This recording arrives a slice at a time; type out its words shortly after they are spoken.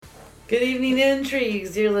Good evening,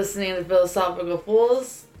 Intrigues. You're listening to Philosophical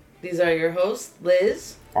Fools. These are your hosts,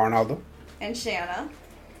 Liz, Arnaldo, and Shanna.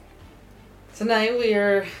 Tonight we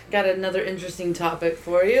got another interesting topic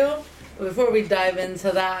for you. Before we dive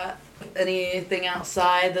into that, anything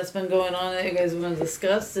outside that's been going on that you guys want to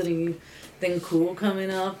discuss? Anything cool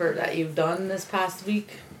coming up or that you've done this past week?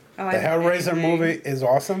 The Hellraiser movie is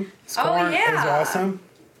awesome. Scorn is awesome.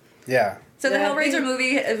 Yeah. So the Hellraiser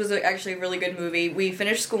movie, it was actually a really good movie. We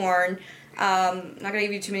finished Scorn. Not going to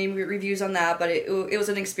give you too many reviews on that, but it was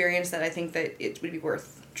an experience that I think that it would be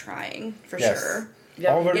worth trying, for sure.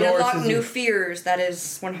 Yep. It unlocked new fears, that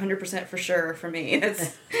is 100% for sure for me.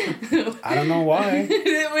 I don't know why.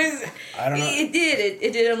 It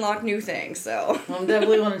did unlock new things, so. I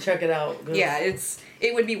definitely want to check it out. Yeah,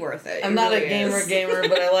 it would be worth it. I'm not a gamer,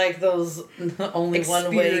 but I like those only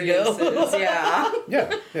one way to go.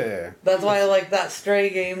 Yeah. That's why I like that Stray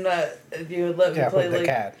game that if you would let me play with the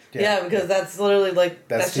cat. Yeah, because that's literally like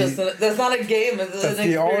that's not a game. It's that's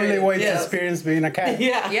the only way to experience being a cat.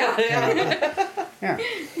 Yeah.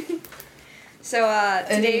 So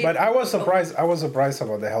today, but I was surprised. I was surprised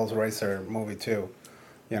about the Hellraiser movie too.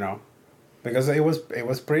 You know. Because it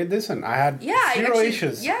was pretty decent. I had zero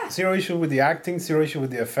issues. Yeah. Zero issue with the acting, zero issue with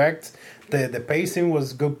the effects. The pacing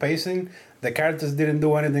was good pacing. The characters didn't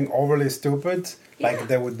do anything overly stupid like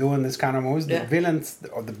they would do in this kind of movies. The villains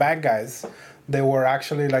or the bad guys, they were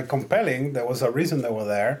actually like compelling. There was a reason they were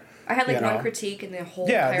there. I had one critique in the whole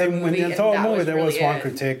entire movie. In the entire movie there was one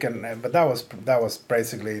critique, but that was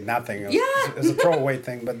basically nothing. It was a throwaway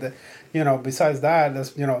thing. But besides that,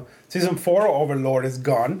 season 4 Overlord is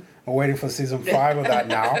gone. I'm waiting for season 5 of that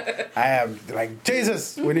now. I am like,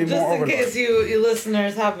 Jesus, we need more Overlord. Just in case you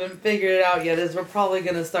listeners haven't figured it out yet, we're probably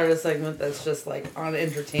going to start a segment that's just like on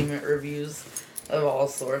entertainment reviews of all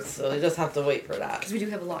sorts. So you just have to wait for that. Because we do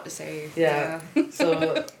have a lot to say. Yeah.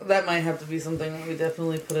 So that might have to be something that we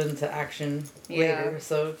definitely put into action later.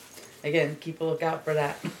 So again, keep a lookout for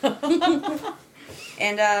that.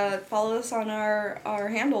 And follow us on our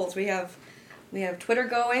handles. We have Twitter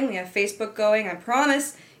going. We have Facebook going. I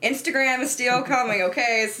promise. Instagram is still coming,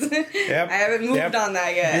 okay? I haven't moved on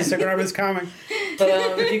that yet. Instagram is coming.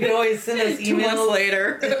 But you can always send us emails. 2 months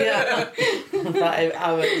later. 5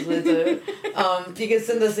 hours later. You can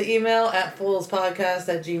send us an email at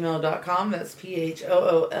foolspodcast@gmail.com. That's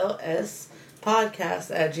PHOOLS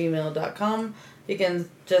podcast@gmail.com. You can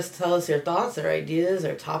just tell us your thoughts or ideas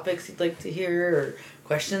or topics you'd like to hear or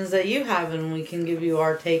questions that you have, and we can give you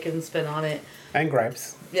our take and spin on it. And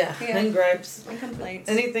gripes. Yeah, and gripes. And complaints.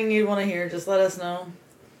 Anything you want to hear, just let us know.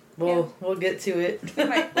 We'll get to it. We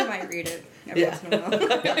might read it every once in a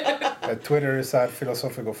while. Twitter is at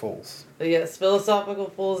Philosophical Fools. But yes, Philosophical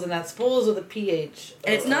Fools, and that's Fools with a PH.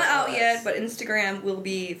 And it's not out yet, but Instagram will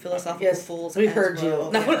be Philosophical Fools. We heard you.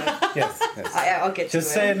 No. Yes. I'll get to it.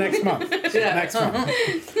 Just say it next month. Next month.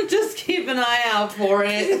 Just keep an eye out for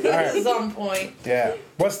it at some point. Yeah.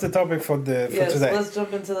 What's the topic for today? Let's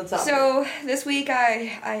jump into the topic. So this week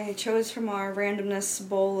I chose from our randomness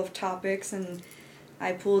bowl of topics, and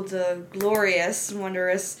I pulled the glorious and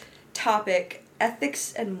wondrous topic,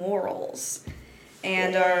 ethics and morals.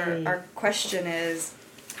 And our question is,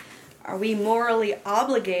 are we morally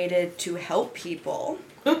obligated to help people?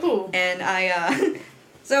 Ooh. And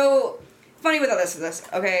so funny with all this.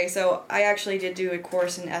 Okay, so I actually did do a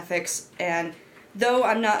course in ethics, and though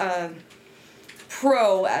I'm not a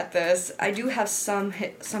pro at this, I do have some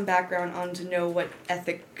background on to know what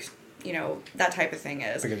ethics, that type of thing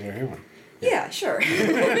is. Because you're human. Yeah, sure. Study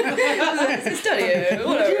it,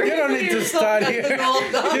 whatever. You don't need to study. Did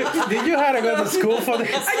you have to go to school for this?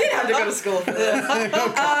 I did have to go to school for this.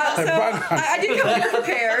 I did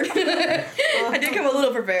come a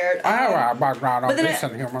little prepared. I have a background on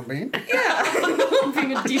decent human being. Yeah.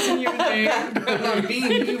 Being a decent human being.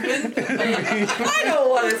 Being human. I know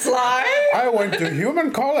what it's like. I went to human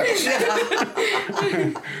college.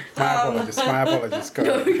 My apologies. Go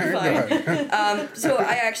ahead. So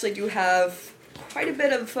I actually do have quite a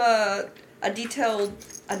bit of a detailed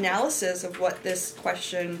analysis of what this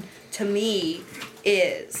question to me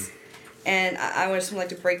is, and I would just like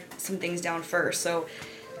to break some things down first. So,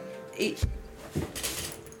 it's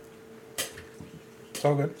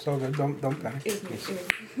all good. Don't panic. It was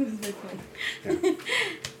my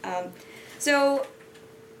fun. So,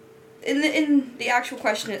 in the actual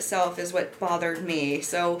question itself is what bothered me.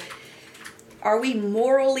 So, are we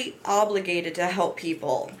morally obligated to help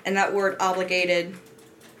people? And that word obligated,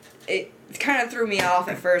 it kind of threw me off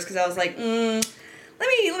at first because I was like, let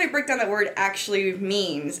me break down that word actually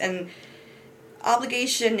means. And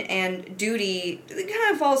obligation and duty, it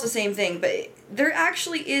kind of follows the same thing, but there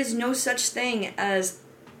actually is no such thing as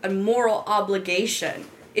a moral obligation.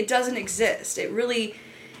 It doesn't exist. It really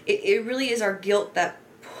is our guilt that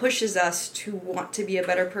pushes us to want to be a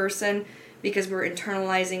better person because we're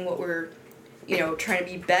internalizing what we're, trying to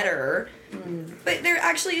be better. But there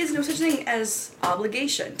actually is no such thing as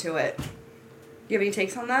obligation to it. You have any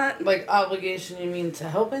takes on that? Like obligation, you mean to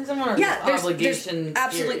helping someone? Or There's obligation.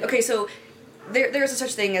 absolutely. Period? Okay, so there's a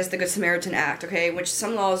such thing as the Good Samaritan Act, okay, which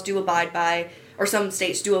some laws do abide by, or some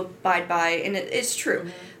states do abide by, and it's true. Mm-hmm.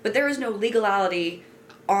 But there is no legality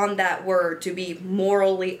on that word to be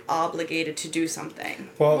morally obligated to do something.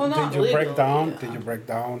 Well, did you break down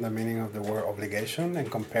the meaning of the word obligation and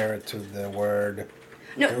compare it to the word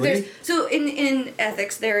duty? So in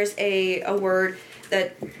ethics there is a word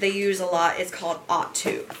that they use a lot. It's called ought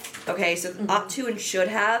to. Okay, so ought to and should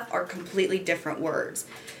have are completely different words.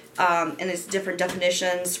 And there's different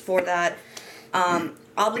definitions for that.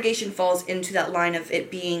 Obligation falls into that line of it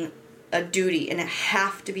being a duty and it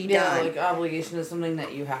have to be done. Yeah, like obligation is something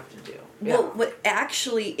that you have to do. Yeah. Well, what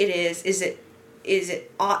actually it is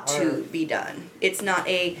it ought to be done. It's not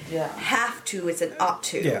a have to, it's an ought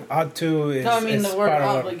to. Yeah, ought to is... No, I mean the word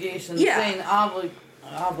obligation. Saying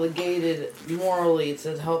obligated morally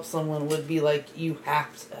to help someone would be like you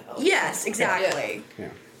have to help. Yes, exactly.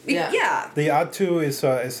 Yeah. The ought to is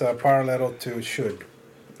a parallel to should.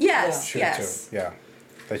 Yes, should yes. To. Yeah.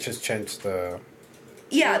 They just changed the...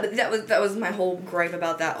 Yeah, but that was my whole gripe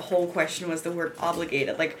about that whole question was the word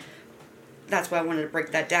obligated. Like, that's why I wanted to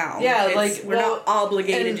break that down. Yeah, we're not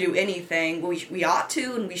obligated to do anything. We ought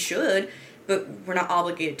to and we should, but we're not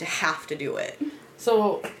obligated to have to do it.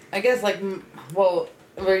 So, I guess,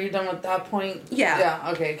 were you done with that point? Yeah.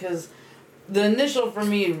 Yeah, okay, because the initial for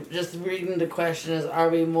me, just reading the question is, are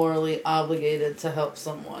we morally obligated to help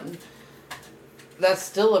someone? That's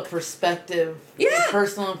still a perspective. Yeah. A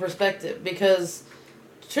personal perspective, because...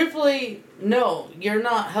 Truthfully, no, you're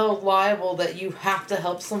not held liable that you have to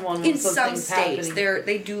help someone when something's happening. In some states,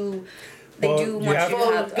 they do want you to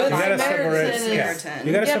have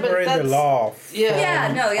you gotta separate the law from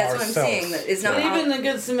that's what I'm saying. It's not even the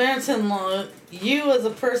Good Samaritan law, you as a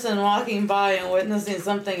person walking by and witnessing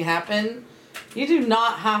something happen, you do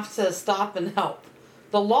not have to stop and help.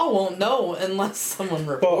 The law won't know unless someone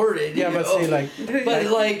reported. But see,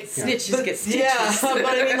 snitches get stitches. Yeah, but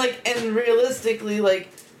I mean, and realistically,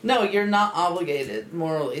 no, you're not obligated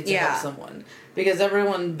morally to help someone because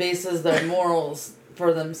everyone bases their morals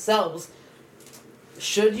for themselves.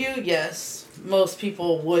 Should you? Yes, most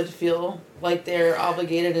people would feel like they're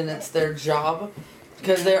obligated and it's their job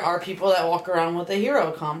because there are people that walk around with a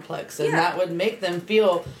hero complex and that would make them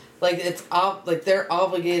feel like it's they're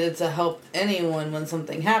obligated to help anyone when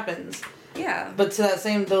something happens. Yeah. But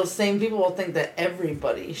to those same people will think that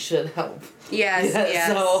everybody should help. Yes.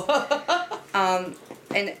 So.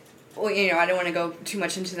 And I don't want to go too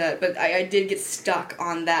much into that, but I did get stuck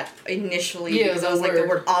on that initially because I was like the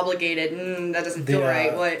word obligated. That doesn't feel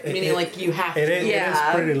right. What meaning you have to? It is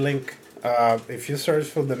pretty linked. If you search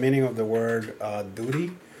for the meaning of the word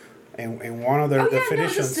duty. In one of their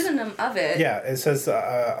definitions, the synonym of it. Yeah, it says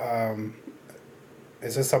a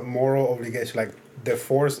moral obligation, like the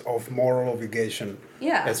force of moral obligation.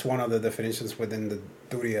 Yeah, it's one of the definitions within the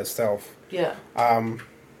duty itself. Yeah.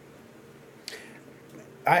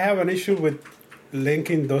 I have an issue with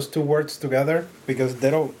linking those two words together because they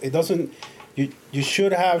don't. It doesn't. You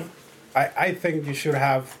should have. I think you should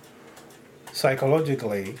have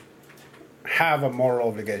psychologically have a moral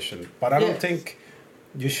obligation, but I don't think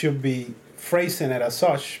you should be phrasing it as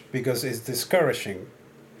such because it's discouraging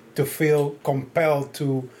to feel compelled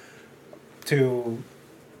to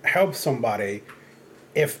help somebody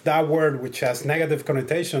if that word, which has negative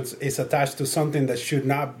connotations, is attached to something that should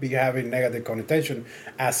not be having negative connotation,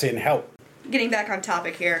 as in help. Getting back on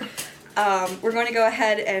topic here, we're going to go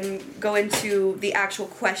ahead and go into the actual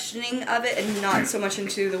questioning of it and not so much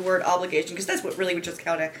into the word obligation, because that's what really just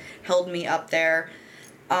kind of held me up there.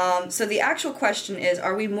 So the actual question is,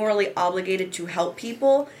 are we morally obligated to help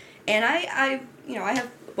people? And I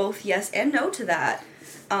have both yes and no to that.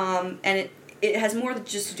 And it has more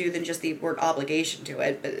just to do than just the word obligation to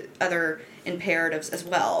it, but other imperatives as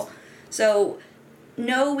well. So,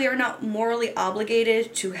 no, we are not morally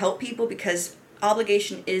obligated to help people because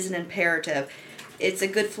obligation is an imperative. It's a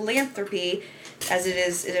good philanthropy, as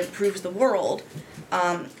it improves the world.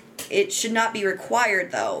 It should not be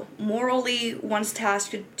required, though. Morally, one's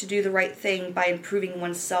tasked to do the right thing by improving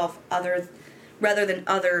oneself rather than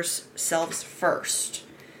others' selves first.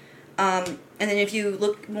 And then if you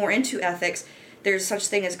look more into ethics, there's such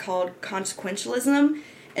thing as called consequentialism,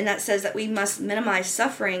 And that says that we must minimize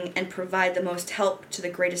suffering and provide the most help to the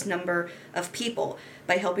greatest number of people.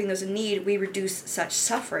 By helping those in need, we reduce such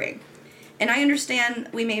suffering. And I understand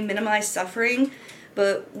we may minimize suffering,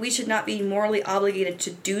 but we should not be morally obligated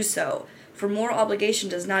to do so. For moral obligation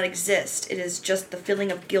does not exist. It is just the feeling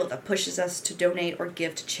of guilt that pushes us to donate or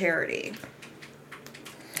give to charity.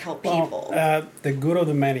 Help people. The good of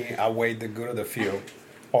the many outweigh the good of the few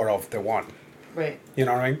or of the one. Right. You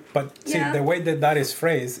know what I mean? But see, the way that is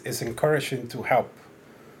phrased is encouraging to help.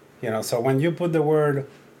 So when you put the word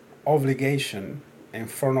obligation in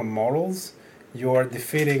front of morals, you are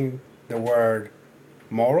defeating the word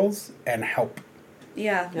morals and help.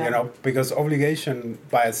 Yeah. Because obligation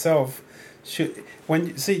by itself should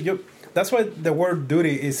that's why the word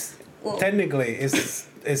duty is technically is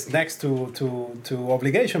next to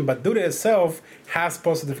obligation, but duty itself has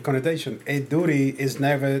positive connotation. A duty is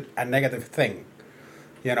never a negative thing.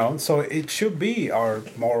 So it should be our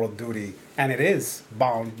moral duty, and it is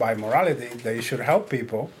bound by morality that you should help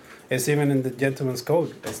people. It's even in the gentleman's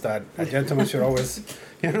code. It's that a gentleman should always,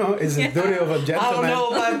 it's the duty of a gentleman. I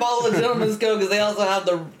don't know if I follow the gentleman's code because they also have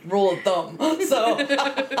the rule of thumb. So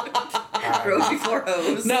Rose before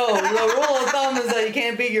hose. No, the rule of thumb is that you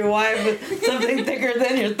can't beat your wife with something thicker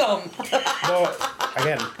than your thumb. Well,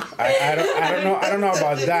 again, I don't know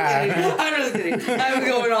about that. I'm just kidding. I'm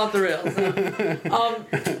going off the rails.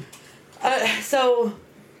 So,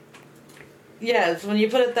 yes, when you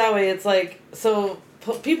put it that way, it's like, so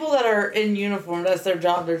people that are in uniform, that's their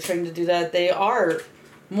job, they're trained to do that, they are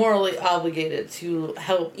morally obligated to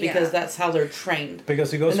help because that's how they're trained.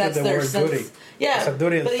 Because it goes with the word duty. Yeah, it's a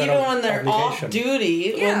duty but even when they're off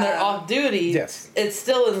duty, yes, it's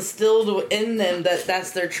still instilled in them that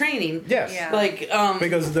that's their training. Yes,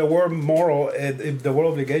 because the word moral, the word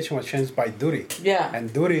obligation was changed by duty. Yeah,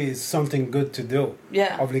 and duty is something good to do.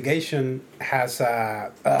 Yeah, obligation has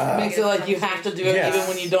makes it like you have to do it even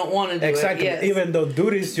when you don't want to do it. Exactly, even though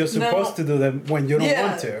duties you're supposed to do them when you don't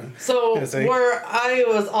want to. So where I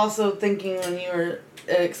was also thinking when you were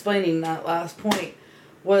explaining that last point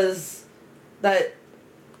was that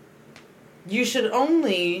you should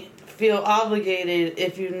only feel obligated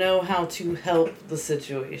if you know how to help the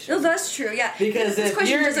situation. No, that's true, yeah. Because this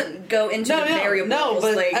question doesn't go into the variables. No,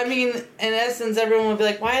 but I mean, in essence, everyone would be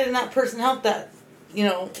like, why didn't that person help that?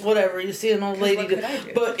 Whatever, you see an old lady do.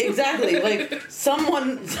 But exactly, like so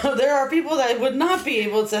there are people that would not be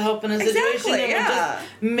able to help in a situation and would just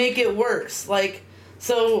make it worse. Like,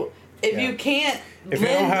 so if you can't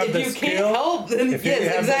can't help, then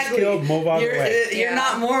yes, exactly. The skill, move out of the way. You're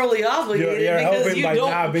not morally obligated because you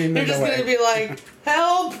don't. You're just going to be like,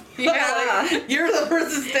 help! Yeah, like, you're the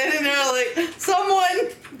person standing there like,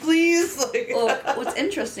 someone, please. Like, well, what's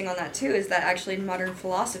interesting on that too is that actually in modern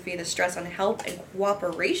philosophy, the stress on help and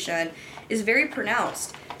cooperation is very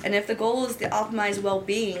pronounced. And if the goal is to optimize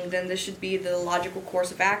well-being, then this should be the logical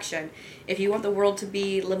course of action. If you want the world to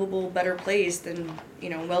be a livable, better place than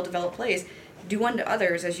well-developed place, do unto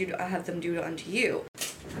others as you have them do unto you.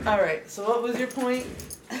 All right. So what was your point?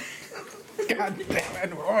 God damn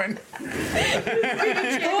it, Warren.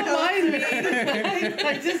 Don't mind me.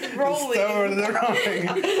 I just rolling.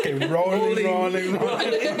 Okay, rolling.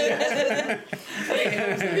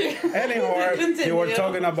 Anyway, you were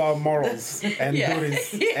talking about morals and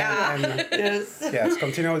duties. Yeah. Yes,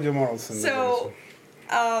 continue with your morals. So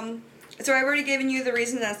I've already given you the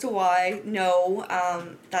reason as to why. No,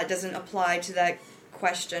 that doesn't apply to that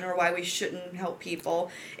question or why we shouldn't help people.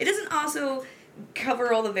 It doesn't also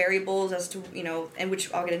cover all the variables as to, and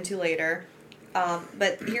which I'll get into later.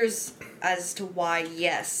 But here's as to why,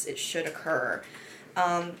 yes, it should occur.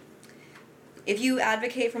 If you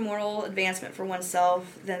advocate for moral advancement for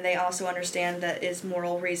oneself, then they also understand that is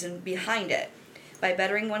moral reason behind it. By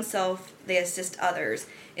bettering oneself, they assist others.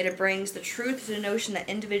 It brings the truth to the notion that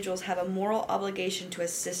individuals have a moral obligation to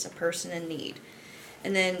assist a person in need.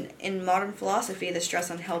 And then in modern philosophy, the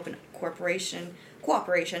stress on help and cooperation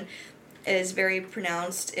is very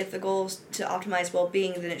pronounced. If the goal is to optimize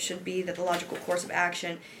well-being, then it should be that the logical course of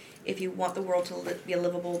action, if you want the world to be a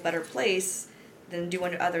livable, better place, then do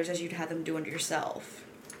unto others as you'd have them do unto yourself.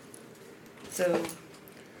 So,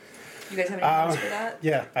 you guys have any comments for that?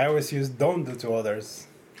 Yeah, I always use don't do to others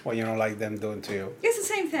what you don't like them doing to you. It's the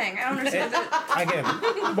same thing. I don't understand that. Again,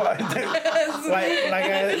 but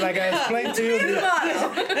like I explained to you.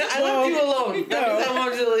 I left you alone. Because I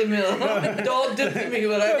want you to leave me alone. Don't do to me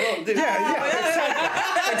what I won't do.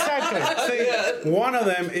 Yeah, exactly. See, one of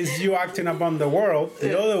them is you acting upon the world.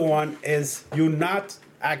 The other one is you not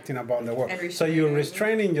acting upon the world. So you're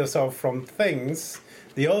restraining yourself from things.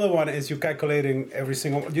 The other one is you calculating every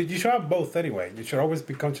single. You should have both anyway. You should always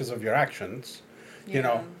be conscious of your actions. you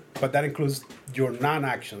know, but that includes your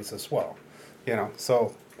non-actions as well, you know.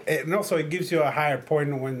 So, and also it gives you a higher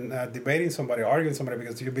point when debating somebody, arguing somebody,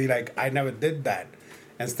 because you'll be like, I never did that.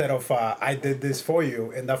 Instead of, I did this for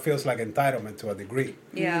you, and that feels like entitlement to a degree.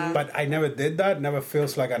 Yeah. But I never did that, never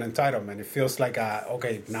feels like an entitlement. It feels like,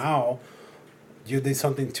 okay, now you did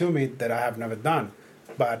something to me that I have never done.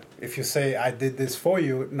 But if you say, I did this for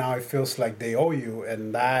you, now it feels like they owe you,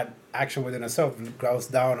 and that action within itself goes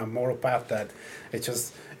down a moral path that it's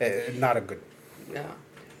just not a good. Yeah.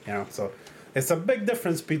 You know, so it's a big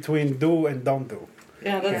difference between do and don't do.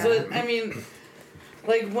 Yeah, that's what, I mean,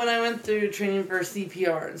 like when I went through training for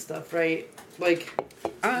CPR and stuff, right? Like,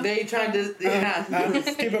 they tried to,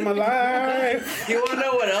 keep them alive. You want to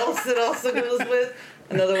know what else it also goes with?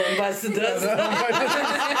 Another one bites the dust.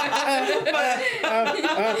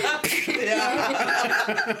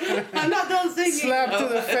 I'm not done singing. Slap to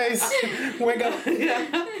the face. Wake up.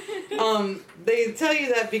 They tell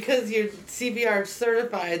you that because you're CPR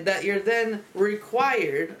certified, that you're then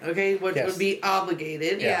required, okay, which would be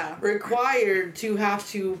obligated, required to have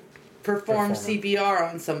to perform CPR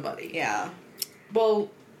on somebody. Yeah.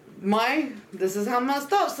 Well, this is how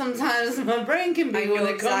messed up sometimes my brain can be when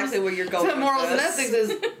it comes where you're going to morals and this. ethics.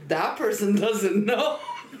 Is that person doesn't know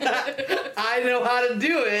that I know how to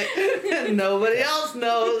do it, and nobody else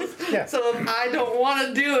knows. Yeah. So if I don't want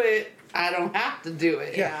to do it, I don't have to do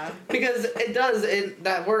it. Yeah. Because it does,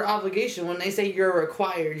 that word obligation, when they say you're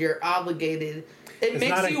required, you're obligated, it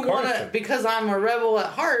makes you want to, because I'm a rebel at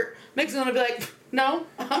heart, makes me want to be like, no,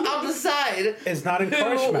 I'll decide. It's not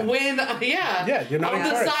encouragement. When, Yeah, you're not I'll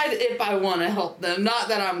encouraged. decide if I want to help them. Not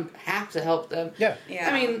that I have to help them. Yeah.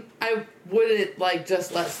 I mean, I wouldn't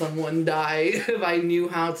just let someone die if I knew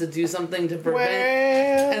how to do something to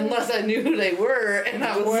prevent, unless I knew who they were, and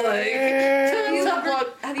I was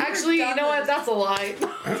actually, you know what? That's a lie.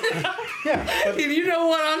 Yeah. You know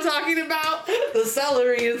what I'm talking about? The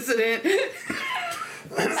celery incident.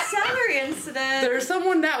 Celery incident. There's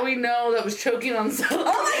someone that we know that was choking on celery.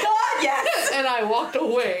 Oh my god, yes! And I walked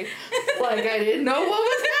away like I didn't know what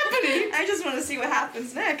was happening. I just want to see what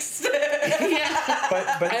happens next. Yeah.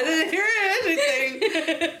 But I didn't hear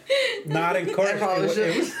anything. Not encouraged. I probably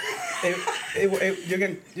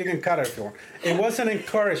You can cut it if you want. It wasn't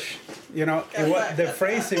encouraged. You know, the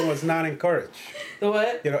phrasing was not encouraged. The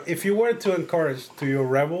what? You know, if you were to encourage to your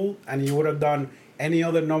rebel and you would have done any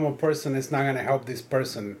other normal person, it's not going to help this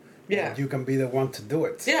person. Yeah. You can be the one to do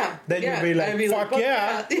it. Yeah. Then you'd be like, fuck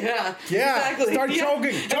yeah. Yeah. Yeah. Exactly. Start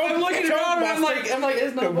choking. I'm looking around and I'm like,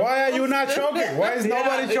 is nobody why are you not choking? Why is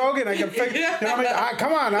nobody choking? I can fix. You know what I mean?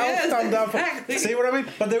 Come on, I'll stand up. Exactly. See what I mean?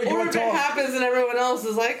 But then or if it happens and everyone else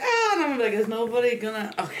is like, and I'm like, is nobody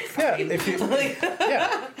gonna? Okay, fine. Yeah. If you.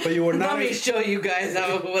 Yeah. But you were not. Let me show you guys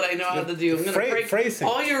what I know how to do. I'm gonna break phrasing.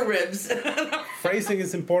 all your ribs. Phrasing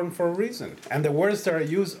is important for a reason, and the words that are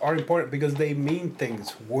used are important because they mean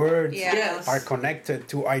things. Words are connected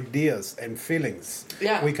to ideas and feelings.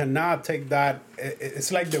 Yeah. We cannot take that.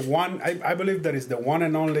 It's like the one, I believe that is the one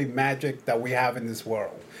and only magic that we have in this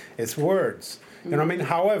world. It's words. You know what I mean?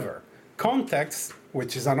 However, context,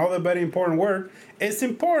 which is another very important word, it's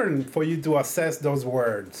important for you to assess those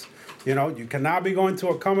words. You know, you cannot be going to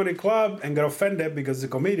a comedy club and get offended because the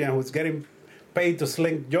comedian who's getting paid to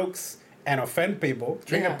sling jokes and offend people,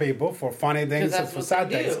 trigger people for funny things and for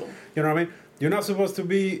sad things. You know what I mean? You're not supposed to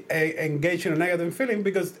be engaged in a negative feeling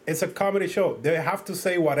because it's a comedy show. They have to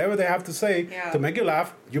say whatever they have to say to make you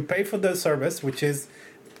laugh. You pay for the service, which is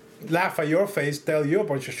laugh at your face, tell you a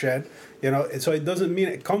bunch of shit. You know, so it doesn't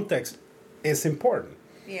mean context is important.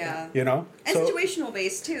 Yeah. You know, and situational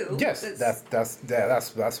based too. Yes, that's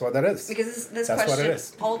what that is. Because this question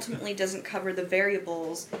ultimately doesn't cover the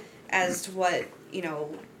variables as to what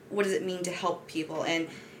does it mean to help people, and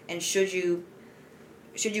should you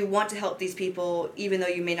want to help these people even though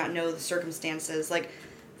you may not know the circumstances. Like,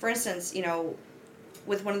 for instance,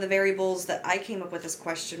 with one of the variables that I came up with this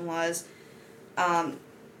question was,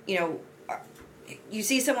 you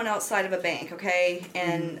see someone outside of a bank, okay,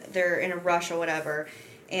 and they're in a rush or whatever,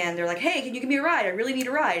 and they're like, hey, can you give me a ride? I really need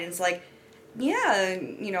a ride. And it's like, yeah,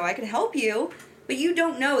 I can help you, but you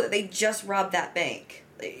don't know that they just robbed that bank.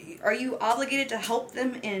 Are you obligated to help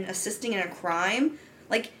them in assisting in a crime?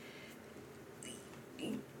 Like,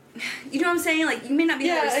 you know what I'm saying? Like, you may not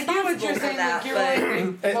be responsible for that.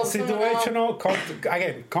 But situational,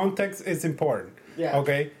 context is important. Yeah.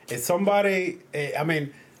 Okay? It's somebody,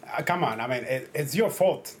 come on. It's your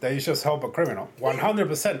fault that you just help a criminal.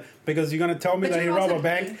 100%. Because you're going to tell me that he robbed a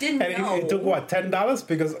bank and he took, what, $10?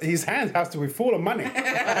 Because his hand has to be full of money.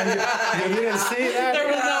 And you didn't see that? There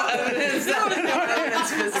was no evidence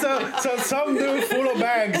So some dude full of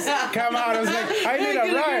bags come out and was like, I need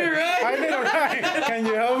a ride. Can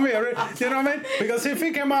you help me? You know what I mean? Because if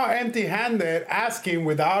he came out empty-handed, asking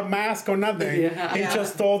without mask or nothing, he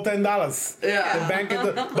just stole $10. Yeah. The bank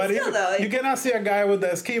but you cannot see a guy with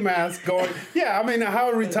a ski mask going, I mean,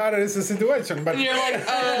 how retarded is the situation? But you're like,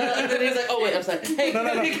 and then he's like, oh wait, I'm sorry. Hey, can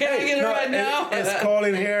I get it right now? It's cold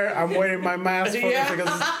in here. I'm wearing my mask for this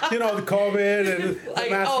because the COVID and the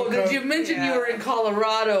mask. Did you mention you were in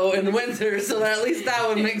Colorado in winter? So at least that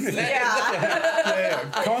would make sense.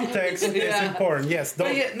 Context is important. Yes.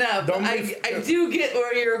 I do get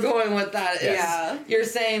where you're going with that. Yes. You're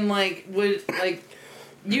saying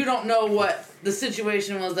you don't know what the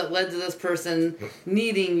situation was that led to this person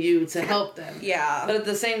needing you to help them. Yeah. But at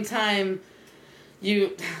the same time,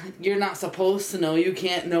 you're not supposed to know. You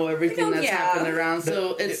can't know everything that's happening around.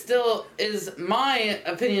 So it still is my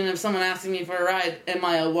opinion. If someone asking me for a ride, am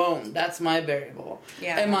I alone? That's my variable.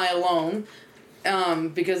 Yeah. Am I alone?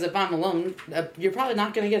 Because if I'm alone, you're probably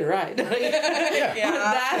not going to get a ride.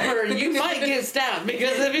 That or you might get stabbed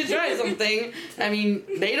because if you try something, I mean,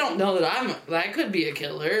 they don't know that could be a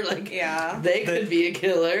killer. They could be a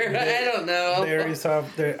killer. I don't know.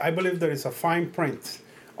 I believe there is a fine print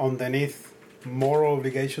underneath moral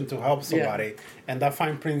obligation to help somebody, and that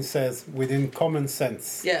fine print says within common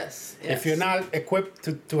sense. Yes. If you're not equipped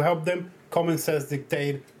to help them, common sense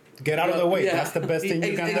dictate. Get out of the way. That's the best thing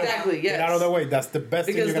you can do. Exactly, yes. Get out of the way. That's the best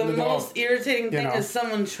thing you can do. Because the most irritating thing is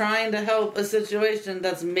someone trying to help a situation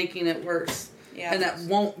that's making it worse. Yeah. And that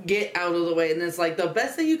won't get out of the way. And it's like, the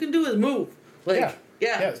best thing you can do is move.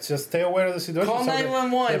 Just stay aware of the situation. Call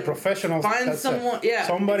 911. The professionals. Find someone.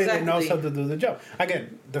 Somebody that knows how to do the job.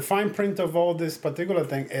 Again, the fine print of all this particular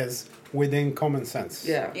thing is within common sense.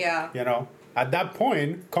 Yeah. At that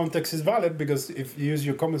point, context is valid because if you use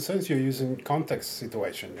your common sense, you're using context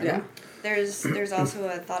situation. You know? There's also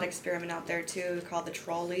a thought experiment out there too called the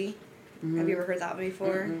trolley. Mm-hmm. Have you ever heard that one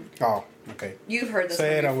before? Mm-hmm. Oh, okay. You've heard this Say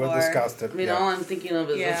one before. Say it and we'll discuss it. I mean, all I'm thinking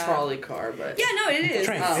of is a trolley car, but... Yeah, no, it is.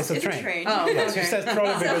 It's a train. Oh, okay. She says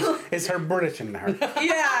trolley because it's her British in her.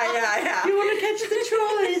 Yeah. You want to catch the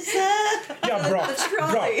trolley, sir? Yeah, bro. The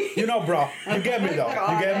trolley. Bro. You get me, though.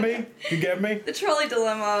 God. You get me? The trolley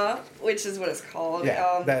dilemma, which is what it's called.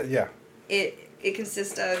 Yeah. It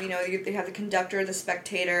consists of, you have the conductor, the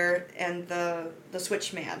spectator, and the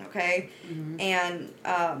switchman, okay? Mm-hmm. And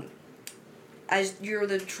as you're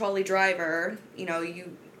the trolley driver, you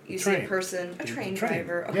see a person, a train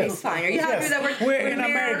driver. Okay, fine. Are you happy that we're in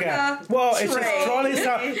America? Well, it's just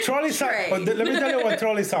trolley sound. Let me tell you what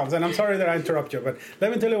trolley sounds. And I'm sorry that I interrupt you, but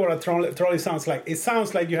let me tell you what a trolley sounds like. It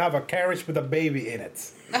sounds like you have a carriage with a baby in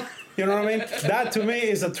it. You know what I mean? That to me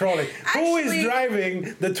is a trolley. Actually, who is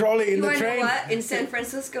driving the trolley in the train? You know what? In San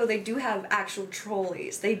Francisco, they do have actual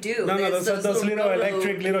trolleys. They do. No, those little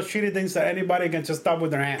electric, little shitty things that anybody can just stop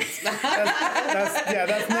with their hands.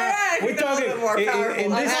 That's not. We're talking more powerful. in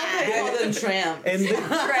this. Call them tramps.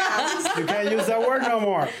 Trams. You can't use that word no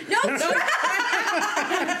more. No, tram.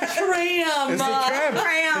 It's a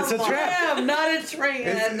tramp. It's a tramp. Not a train.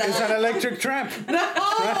 It's an electric tramp.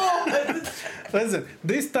 No. Listen,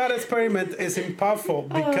 this thought experiment is impactful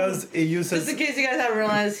because it uses... Just in case you guys haven't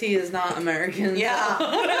realized, he is not American. Yeah.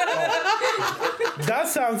 That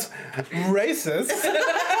sounds racist.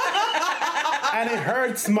 And it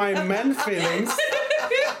hurts my men feelings.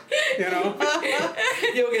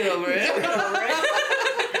 You'll get over it.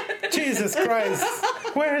 Jesus Christ.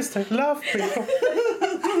 Where is the love, people?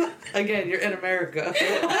 Again, you're in America.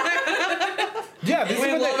 Yeah, this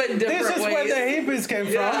is where the hippies came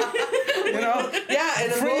from. Yeah,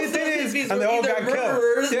 and free titties, and they all got killed.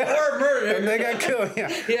 Or murdered. And they got killed. Yeah.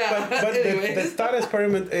 But the thought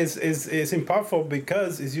experiment is impactful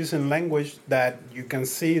because it's using language that you can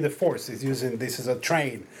see the force. It's using this is a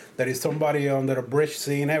train. There is somebody under a bridge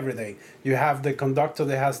seeing everything. You have the conductor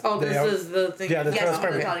that has. This is the thing. Yeah, the thought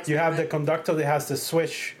experiment. You have the conductor that has to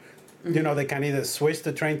switch. Mm-hmm. They can either switch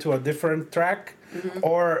the train to a different track,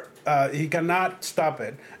 or he cannot stop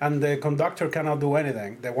it, and the conductor cannot do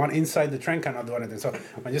anything. The one inside the train cannot do anything. So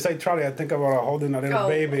when you say trolley, I think about holding a little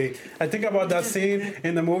baby. I think about that scene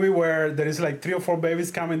in the movie where there is like 3 or 4 babies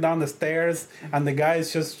coming down the stairs, and the guy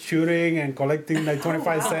is just shooting and collecting like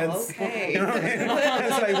 25 cents. Okay. You know what I mean?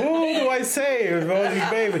 It's like, who do I save with all these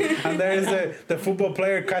babies? And there is the football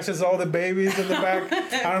player catches all the babies in the back.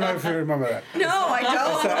 I don't know if you remember that. No, I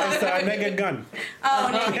don't. It's a Naked Gun. Oh,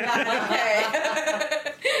 Naked Gun. Okay.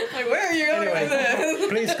 like, where are you going with this?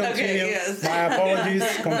 Please continue. Okay, yes. My apologies.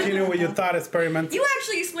 Continue with your thought experiment. You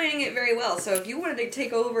actually explaining it very well. So if you wanted to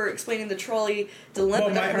take over explaining the trolley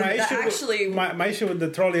dilemma, my issue with the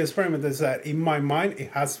trolley experiment is that in my mind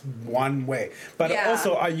it has one way. But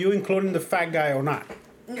also, are you including the fat guy or not?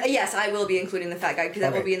 Yes, I will be including the fat guy because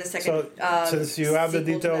that will be in the second. So, since you have the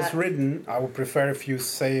details written, I would prefer if you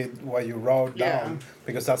say what you wrote down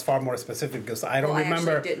because that's far more specific. Because I don't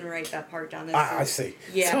remember. I actually didn't write that part down. I see.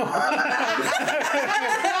 Yeah. So,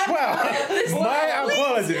 well, my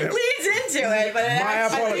apologies. Leads into it, but my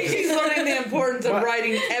apologies. I think she's learning the importance of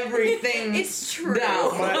writing everything. It's true.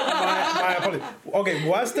 Down. My apologies. Okay,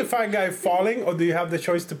 was the fat guy falling, or do you have the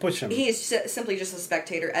choice to push him? He is simply just a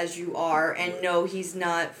spectator, as you are, and no, he's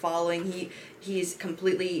not following. He's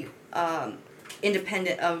completely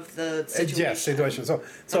independent of the situation. Yes, situation. So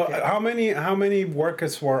okay. How many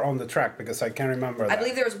workers were on the track? Because I can't remember. I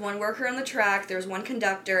believe there was one worker on the track. There was one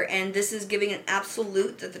conductor, and this is giving an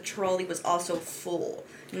absolute that the trolley was also full.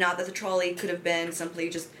 Not that the trolley could have been simply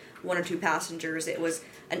just one or two passengers. It was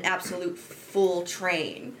an absolute full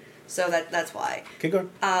train. So that's why. Keep going.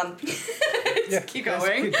 Keep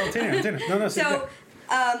going. Continue. No. So,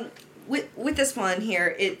 with this one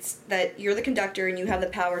here, it's that you're the conductor and you have the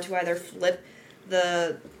power to either flip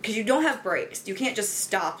because you don't have brakes. You can't just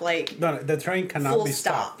stop No, the train cannot be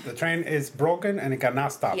stopped. The train is broken and it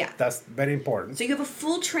cannot stop. Yeah. That's very important. So you have a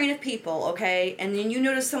full train of people, okay, and then you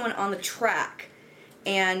notice someone on the track,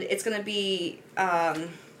 and it's going to be.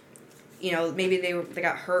 Maybe they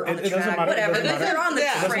got hurt on the track. Whatever. They're on the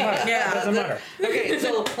train. Yeah. It doesn't matter. Okay,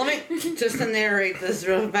 so let me just to narrate this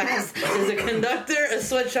real fast. There's a conductor, a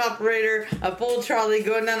switch operator, a full trolley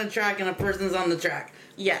going down the track, and a person's on the track.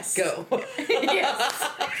 Yes. Go. Yes.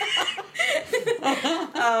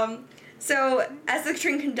 So, as the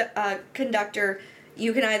train conductor,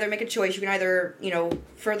 you can either make a choice. You can either,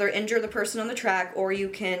 further injure the person on the track, or you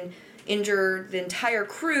can injure the entire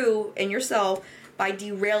crew and yourself by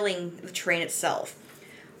derailing the train itself.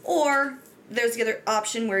 Or there's the other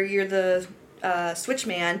option where you're the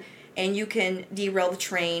switchman and you can derail the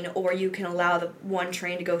train, or you can allow the one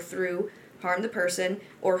train to go through, harm the person,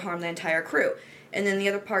 or harm the entire crew. And then the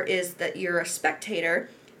other part is that you're a spectator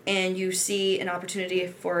and you see an opportunity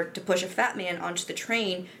to push a fat man onto the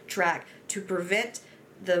train track to prevent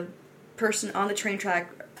the person on the train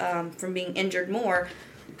track from being injured more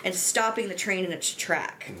and stopping the train in its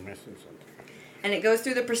track. And it goes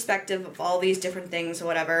through the perspective of all these different things or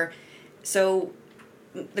whatever. So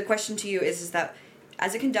the question to you is that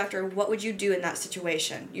as a conductor, what would you do in that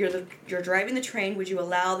situation? You're driving the train. Would you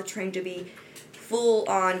allow the train to be full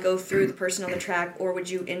on go through the person on the track, or would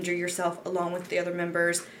you injure yourself along with the other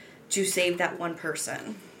members to save that one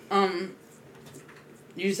person?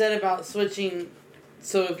 You said about switching.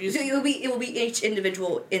 So if you it will be each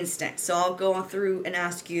individual instance. So I'll go on through and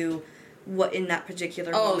ask you what in that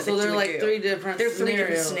particular moment so they're like three different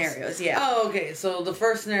scenarios, yeah. Oh, okay. So the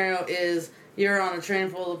first scenario is you're on a train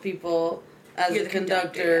full of people. As a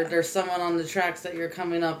conductor, there's someone on the tracks that you're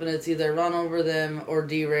coming up, and it's either run over them or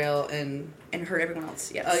derail and hurt everyone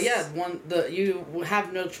else. Yes. You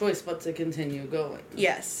have no choice but to continue going.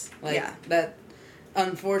 Yes. That.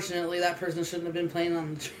 Unfortunately, that person shouldn't have been playing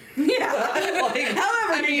on the train. Yeah.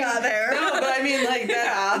 However, you got there. No, but I mean,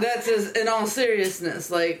 that's just, in all seriousness,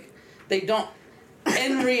 they don't.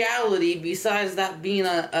 In reality, besides that being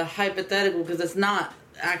a hypothetical, because it's not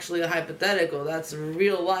actually a hypothetical, that's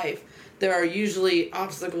real life. There are usually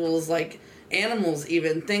obstacles like animals,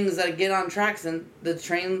 even things that get on tracks, and the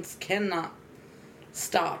trains cannot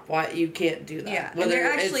stop. Why you can't do that? Yeah, whether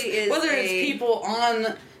it's people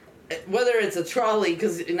on. Whether it's a trolley,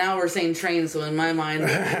 because now we're saying train, so in my mind,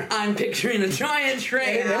 I'm picturing a giant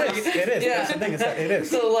train. It is. Yeah. That's the thing. It is.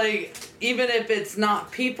 So, even if it's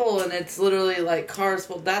not people and it's literally, cars,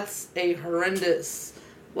 well, that's a horrendous,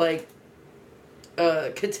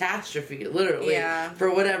 catastrophe, literally. Yeah. For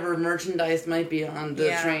whatever merchandise might be on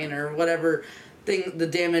the train or whatever the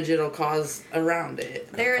damage it'll cause around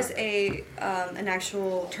it. There is an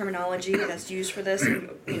actual terminology that's used for this, and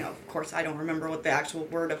of course I don't remember what the actual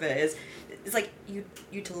word of it is. It's like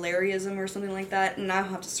utilitarianism or something like that, and I'll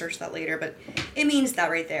have to search that later, but it means that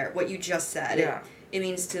right there, what you just said. Yeah. It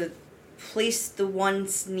means to place the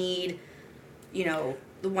one's need, the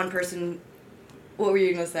one person. What were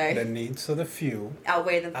you going to say? The needs of the few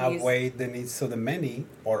outweigh the needs of the many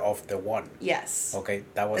or of the one. Yes. Okay,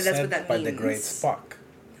 that was said by the great Spock.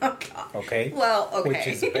 Oh, God. Okay? Well, okay. Which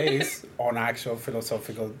is based on actual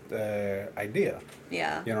philosophical idea.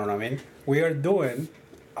 Yeah. You know what I mean? We are doing,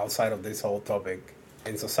 outside of this whole topic,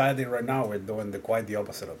 in society right now, we're doing quite the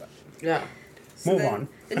opposite of that. Yeah. Move on.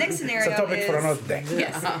 The next scenario it's a topic for another day.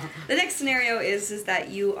 Yes. The next scenario is that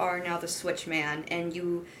you are now the switch man, and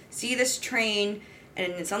you see this train,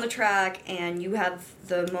 and it's on the track, and you have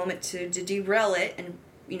the moment to derail it and,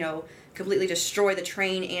 completely destroy the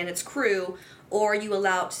train and its crew, or you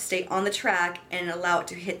allow it to stay on the track and allow it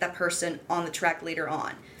to hit that person on the track later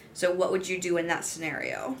on. So what would you do in that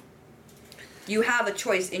scenario? You have a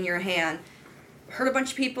choice in your hand. Hurt a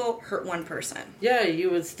bunch of people, hurt one person. Yeah, you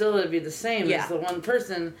would still be the same as the one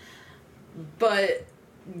person. But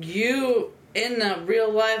you, in that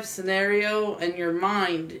real life scenario, in your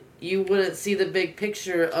mind, you wouldn't see the big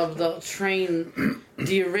picture of the train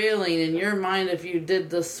derailing. In your mind, if you did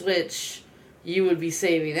the switch, you would be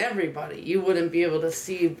saving everybody. You wouldn't be able to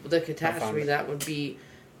see the catastrophe that would be.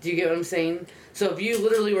 Do you get what I'm saying? So if you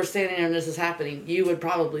literally were standing there and this is happening, you would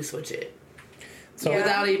probably switch it. So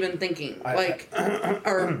without even thinking,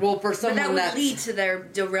 for someone that would lead to their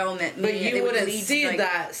derailment. But you wouldn't see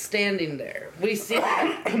that standing there. We see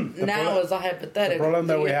that now as a hypothetical. The problem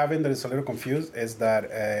that we have in that is a little confused is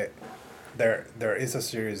that there is a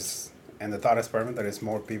series in the thought experiment that is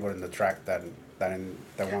more people in the track than in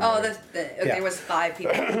the one. Oh, there was 5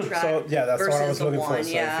 people in the track. So that's what I was looking for.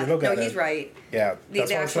 So if you look at he's right. Yeah, the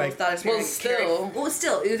actual thought experiment.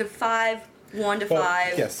 Still, either 5. 1 to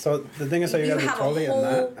 5. Yes. So the thing is that you got the trolley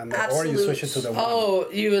or you switch it to the one. Oh,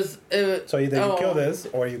 so either you kill this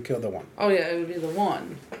or you kill the one. Oh yeah, it would be the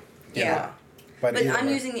one. Yeah. But I'm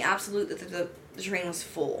using the absolute that the train was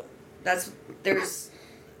full.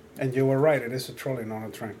 And you were right. It is a trolley, not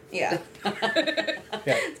a train. Yeah.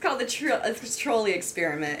 It's called the trolley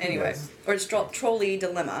experiment, anyway, or it's trolley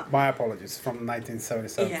dilemma. My apologies. From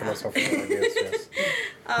 1977 philosophical ideas. Yes.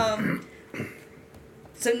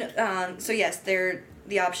 So yes, they're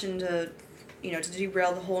the option to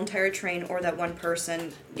derail the whole entire train, or that one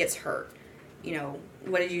person gets hurt.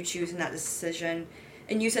 What did you choose in that decision?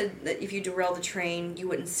 And you said that if you derail the train, you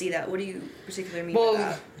wouldn't see that. What do you particularly mean by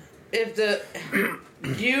that?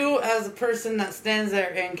 If you as a person that stands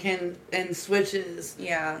there and switches,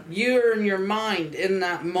 you're in your mind in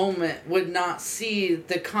that moment would not see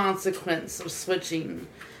the consequence of switching.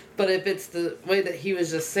 But if it's the way that he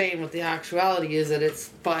was just saying, what the actuality is that it's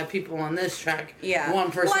 5 people on this track,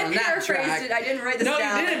 one person on that track. I didn't write this down.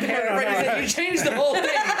 No, you didn't paraphrase it. You changed the whole thing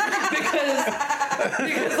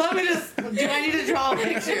because let me just. Do I need to draw a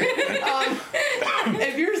picture?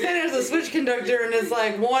 If you're standing as a switch conductor and it's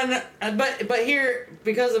like one, but here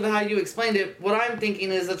because of how you explained it, what I'm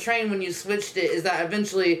thinking is a train when you switched it is that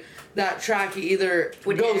eventually that track either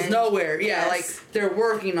goes nowhere. Yeah, like they're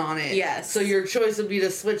working on it. Yes. So your choice would be to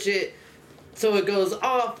switch it so it goes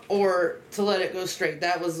off or to let it go straight.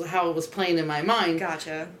 That was how it was playing in my mind.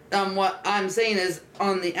 Gotcha. What I'm saying is,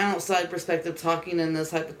 on the outside perspective, talking in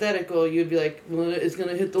this hypothetical, you'd be like, well, it's going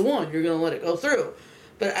to hit the one. You're going to let it go through.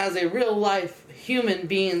 But as a real life human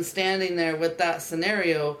being standing there with that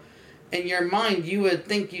scenario, in your mind, you would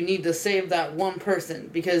think you need to save that one person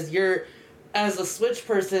because you're... As a switch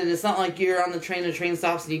person, it's not like you're on the train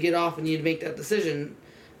stops and you get off and you make that decision,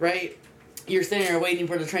 right? You're sitting there waiting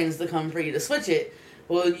for the trains to come for you to switch it.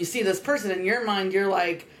 Well, you see this person in your mind, you're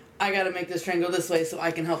like, I gotta make this train go this way so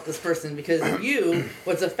I can help this person because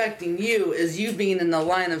what's affecting you is you being in the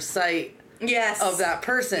line of sight of that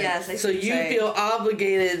person. Yes, so you feel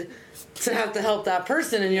obligated to have to help that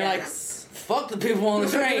person and you're like, fuck the people on the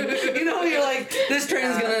train. You're like, this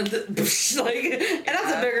train's gonna, and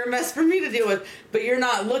that's a bigger mess for me to deal with. But you're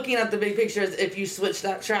not looking at the big picture as if you switch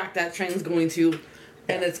that track, that train's going to,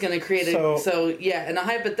 and it's gonna create in a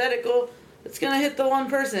hypothetical, it's gonna hit the one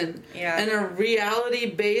person. Yeah. In a reality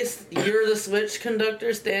based, you're the switch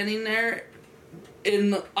conductor standing there in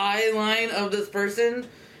the eye line of this person.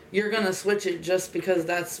 You're gonna switch it just because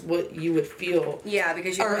that's what you would feel. Yeah,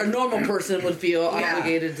 because a normal person would feel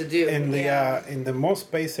obligated to do. In the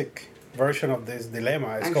most basic version of this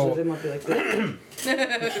dilemma, it's called. They might be like this.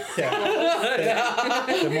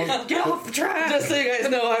 Get off the track. Just so you guys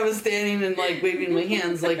know, I was standing and waving my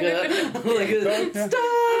hands stop.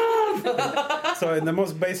 So in the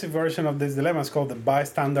most basic version of this dilemma, it's called the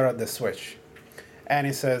bystander at the switch, and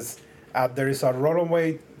it says there is a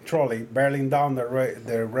runaway trolley barreling down the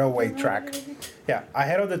railway track.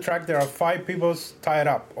 Ahead of the track there are 5 people tied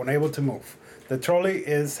up, unable to move. The trolley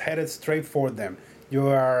is headed straight for them. You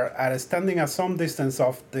are standing at some distance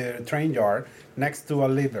off the train yard next to a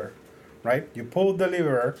lever, right? You pull the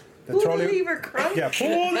lever. Pull the lever, Crunch. Yeah,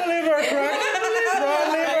 pull the lever, Crunch. Pull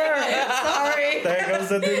the lever. Sorry. There goes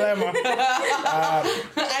the dilemma.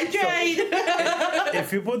 I tried. So,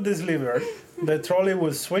 if you put this lever, the trolley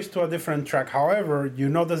will switch to a different track. However, you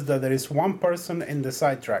notice that there is one person in the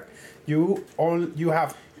side track. You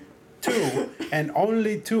have two and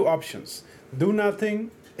only two options: do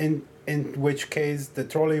nothing, in which case the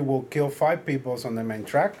trolley will kill 5 people on the main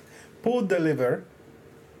track; pull the lever,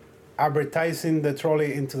 advertising the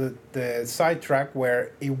trolley into the side track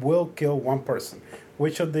where it will kill 1 person.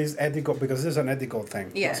 Which of these ethical? Because this is an ethical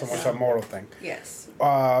thing, yes. not so much a moral thing. Yes.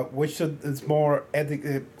 Which is more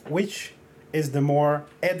which is the more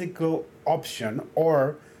ethical option,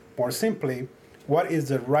 or more simply, what is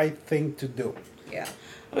the right thing to do? Yeah.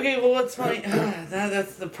 Okay, well, what's funny?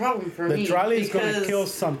 That's the problem for me. The trolley is going to kill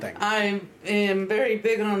something. I am very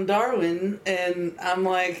big on Darwin, and I'm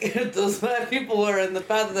like, if those 5 people are in the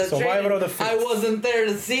path of the train, I wasn't there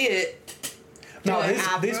to see it. No,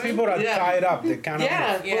 these people are tied up. They kind of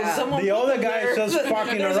well, the other guy is just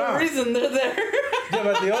fucking There's around. There's a reason they're there. Yeah,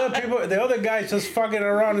 but the other guy is just fucking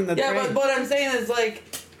around in the train. Yeah, but what I'm saying is, like,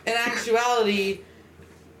 in actuality,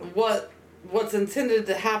 what's intended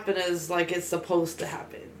to happen is like it's supposed to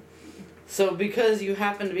happen. So because you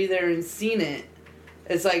happen to be there and seen it,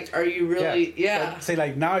 it's like, are you really? Yeah. See,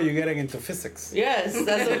 like now you're getting into physics. Yes,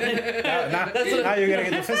 that's what. Now you're getting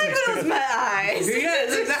into physics. Close my eyes.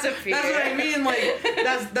 Yes, that's what I mean. Like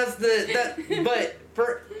But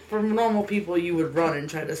for normal people, you would run and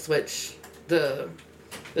try to switch the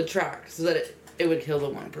track so that it would kill the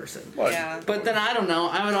 1 person. What? Yeah. But then I don't know.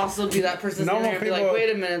 I would also be that person sitting there and be like, wait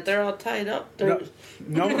a minute, they're all tied up. Those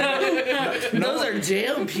are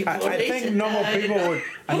jail people. I think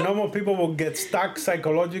normal people will get stuck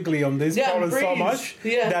psychologically on this problem so much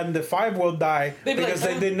that the 5 will die because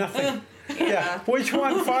they did nothing. Yeah. Which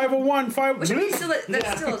one? 5 or 1? 5. Which means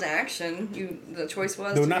that's still an action. The choice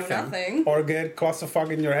was to do nothing. Or get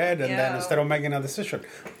clusterfuck in your head and then instead of making a decision.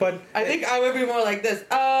 But I think I would be more like this.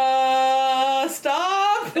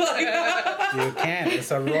 Stop! You can't.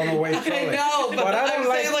 It's a runaway trolley. I know, but I don't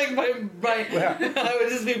I would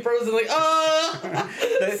just be frozen like,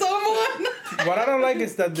 someone! What I don't like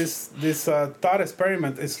is that this thought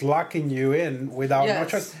experiment is locking you in without no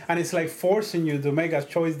choice. And it's like forcing you to make a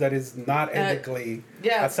choice that is not ethically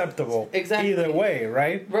acceptable either way,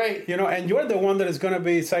 right? Right. You know, and you're the one that is going to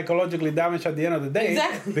be psychologically damaged at the end of the day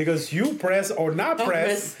because you press or not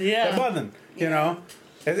press the button, you know?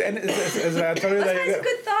 And it's I told you that's a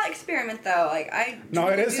good thought experiment, though. Like no,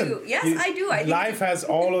 it isn't. Yes, I do. Life has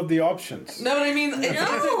all of the options. No, what I mean,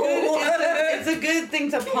 it's a good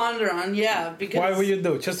thing to ponder on. Yeah, because why would you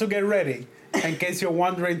do? Just to get ready. In case you're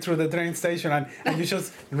wandering through the train station and you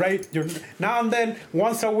just now and then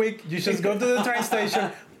once a week you just go to the train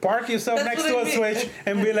station, park yourself next to a switch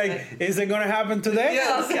and be like, is it going to happen today?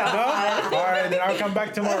 Yes. No? All right, then I'll come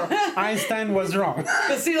back tomorrow. Einstein was wrong.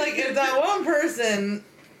 But see, like, if that one person...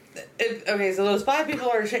 so those 5 people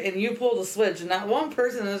are and you pull the switch and that one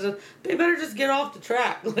person is they better just get off the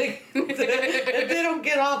track. Like, if they don't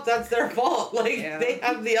get off, that's their fault. Like, they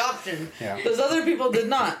have the option. Yeah. Those other people did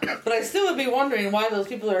not. But I still would be wondering why those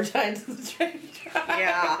people are tied to the train track.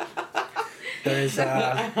 Yeah.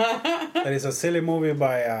 There is a silly movie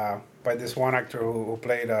by this one actor who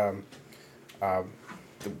played the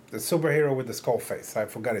superhero with the skull face. I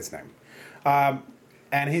forgot his name.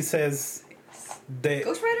 And he says...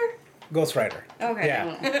 Ghost Rider. Okay.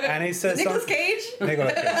 Yeah. And he says... Nicolas Cage?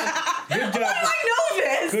 Nicolas Cage. Good job. Why do I know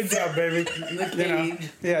this? Good job, baby. You know,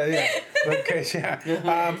 yeah. Okay, yeah.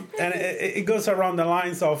 And it goes around the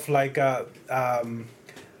lines of like the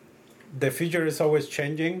future is always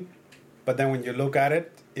changing, but then when you look at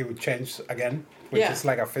it, it would change again, which is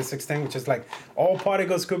like a physics thing, which is like all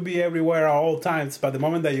particles could be everywhere at all times, but the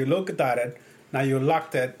moment that you look at it, now you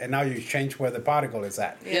locked it, and now you change where the particle is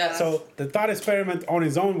at. Yeah. So the thought experiment on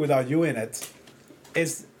its own, without you in it,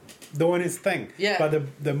 is doing its thing. Yeah. But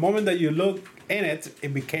the moment that you look in it,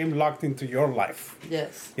 it became locked into your life.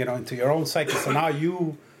 Yes. You know, into your own psyche. So now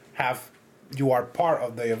you are part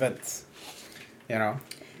of the events. You know.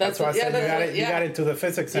 That's why I said you got into the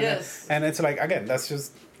physics in it, and it's like again, that's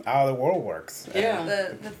just how the world works. Yeah.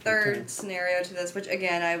 The third scenario to this, which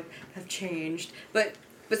again I have changed, but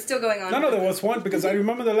still going on. No, there was one because I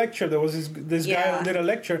remember the lecture. There was this guy who did a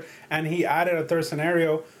lecture, and he added a third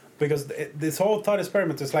scenario because this whole thought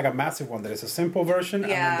experiment is like a massive one. There is a simple version,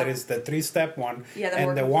 and then there is the 3-step one,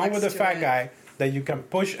 and the one with the fat guy that you can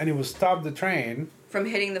push, and it will stop the train from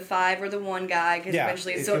hitting the 5 or the 1 guy because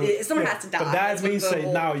eventually someone has to die. But that means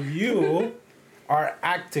that now you are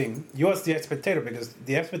acting, you as the spectator, because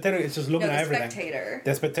the spectator is just looking at everything.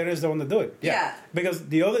 The spectator is the one to do it. Yeah. Because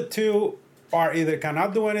the other two are either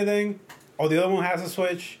cannot do anything, or the other one has a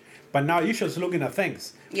switch, but now you're just looking at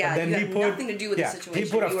things. Yeah, but then you have nothing to do with the situation. He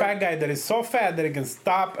put a fat guy that is so fat that he can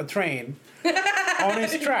stop a train, on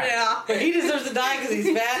his track. Yeah, but he deserves to die because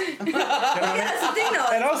he's fat. That's the thing, though.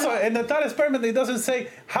 And also, in the thought experiment, it doesn't say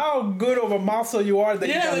how good of a muscle you are that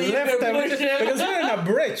you can lift them because you're in a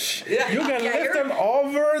bridge. You can lift them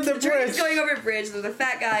over the bridge. He's going over a bridge. There's a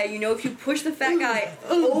fat guy. You know, if you push the fat guy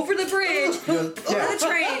over the bridge, over the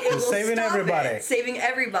train, it will saving stop everybody. it. Saving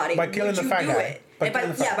everybody. By killing the fat guy. By killing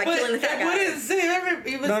the fat guy. Wouldn't save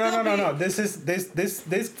everybody. No.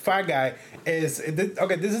 This fat guy is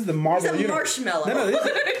okay. This is the Marvel He's a universe. marshmallow. No,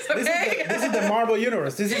 this is the Marvel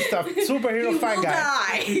universe. This is the superhero fat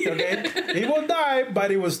guy. Okay, he will die,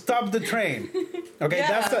 but he will stop the train. Okay,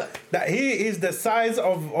 that he is the size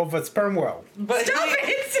of a sperm whale. But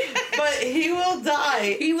he will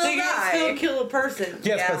die. He will die. He can still kill a person.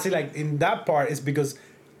 Yes, but see, like in that part, is because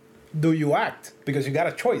do you act? Because you got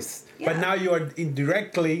a choice. But now you are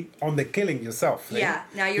indirectly on the killing yourself. Yeah,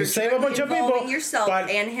 now you're save a bunch of people, yourself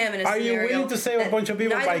and him in a are scenario. Are you willing to save a bunch of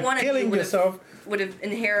people by killing yourself? Would have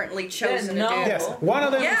inherently chosen to do. Yes, one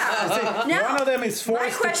of them. Now, one of them is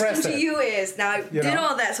forced to press it. My question to you is: now I did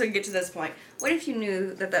all that so we can get to this point. What if you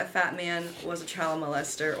knew that fat man was a child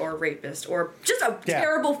molester or a rapist or just a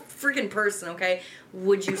terrible freaking person? Okay,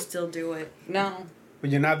 would you still do it? No.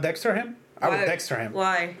 Would you not Dexter him? I would Dexter him.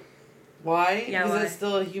 Why? Why? Yeah, because it's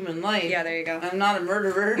still a human life. Yeah, there you go. I'm not a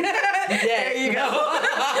murderer. There you go.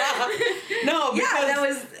 No,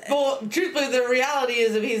 because well, truthfully, the reality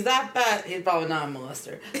is if he's that fat, he's probably not a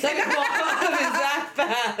molester. Second of all, if he's that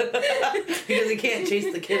fat because he can't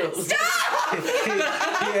chase the kiddos. Stop! he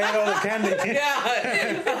ate all the candy. He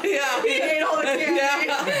ate all the candy.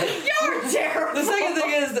 You're terrible. The second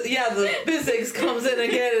thing is, the physics comes in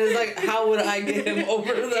again and it's like, how would I get him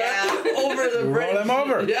over the bridge? Roll him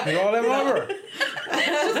over. Roll him over.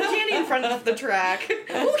 Just the candy in front of the track. Ooh,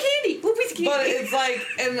 candy. Ooh, piece of candy. But it's like,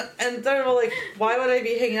 and third of all, like, why would I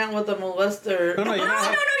be hanging out with a molester? No, you're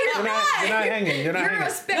not hanging. You're a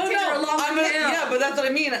spectator along with him. Yeah, but that's what I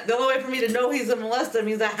mean. The only way for me to know he's a molester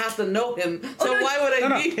means I have to know him. So why would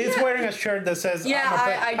I be? He's wearing a shirt that says,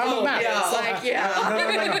 I I'm a man. It's like,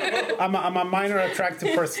 No. I'm a minor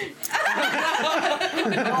attractive person. Oh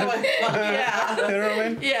my God. Yeah. You know what I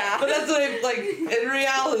mean? Yeah. But that's what I, like, in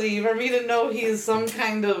reality, for me to know he's some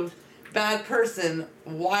kind of bad person,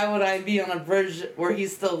 why would I be on a bridge where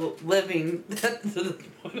he's still living?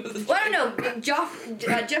 Well, I don't know.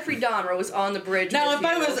 Jeffrey Dahmer was on the bridge. Now, if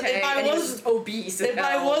I was obese, if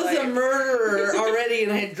I was a murderer already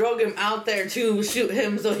and I drug him out there to shoot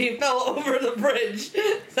him, so he fell over the bridge,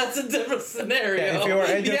 that's a different scenario. Yeah, if you were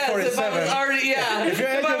Agent 47, if I was already,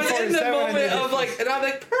 if I was in the moment of like, and I'm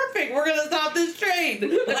like, perfect, we're gonna stop this train.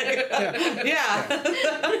 Like,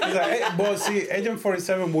 well, see, Agent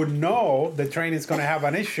 47 would know the train is gonna have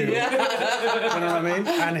an issue. You know what I mean?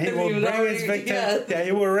 And he will bring his victim. Yeah,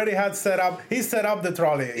 he already had set up. He set up the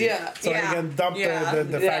trolley. So he can dump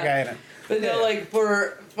the fat guy in it. But no, like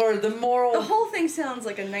for the moral, the whole thing sounds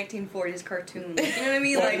like a 1940s cartoon. Like, you know what I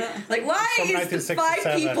mean? Like why is the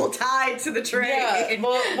 5 people tied to the train? Yeah.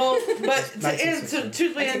 Well, but to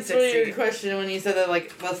truthfully answer your question when you said that,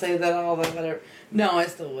 like, let's say that all that whatever. No, I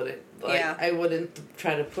still wouldn't. Like, I wouldn't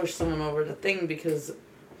try to push someone over the thing because.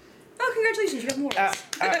 Oh, congratulations, you have more.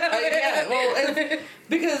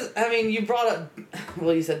 Because, I mean, you brought up,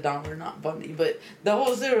 well, you said Dahmer, not Bundy, but the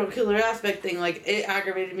whole serial killer aspect thing, like, it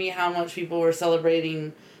aggravated me how much people were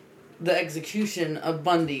celebrating the execution of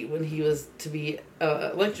Bundy when he was to be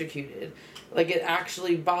electrocuted. Like, it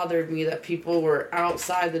actually bothered me that people were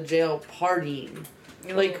outside the jail partying.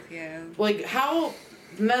 Like, how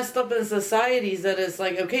messed up in societies that it's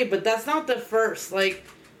like, okay, but that's not the first, like...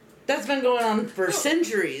 That's been going on for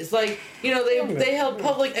centuries. Like, you know, they held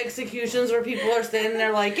public executions where people are standing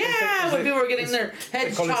there like, when people were getting their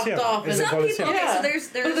heads chopped off. And some people, so there's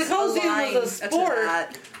but the Coliseum was a sport.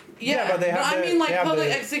 But I mean, like,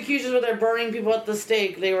 public executions where they're burning people at the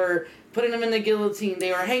stake. They were putting them in the guillotine.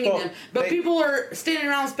 They were hanging them. But people are standing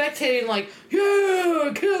around spectating like,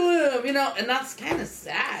 yeah, kill him, you know, and that's kind of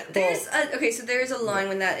sad. There's a line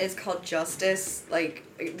when that is called justice, like,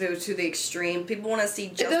 to the extreme. People want to see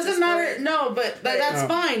justice. It doesn't matter. No, but that's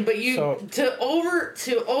fine. But to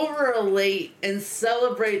over-elate and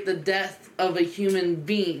celebrate the death of a human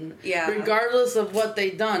being, regardless of what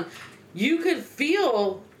they've done, you could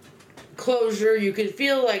feel closure. You could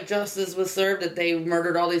feel like justice was served, that they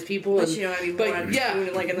murdered all these people. But you know what I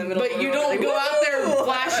mean? Like in the middle. But you don't go out there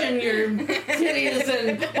flashing your titties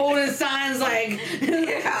and holding signs like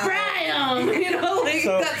 "fry 'em," you know, like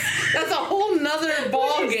That's a whole nother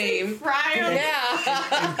ball game.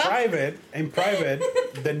 Yeah. In private,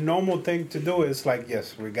 the normal thing to do is like,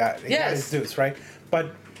 yes, we got his dues, right?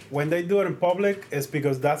 But when they do it in public, it's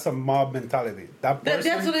because that's a mob mentality. That's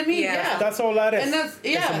what I mean. Yeah. That's all that is. And that's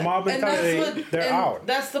it's a mob mentality. They're out.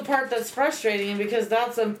 That's the part that's frustrating because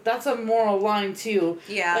that's a moral line too.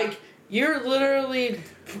 Yeah. Like you're literally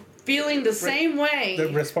feeling the same way. The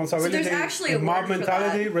responsibility. So there's actually a mob word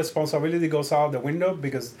mentality. for that. Responsibility goes out the window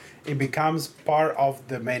because it becomes part of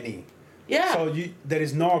the many. Yeah. So there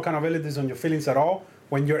is no accountability on your feelings at all.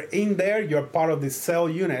 When you're in there, you're part of the cell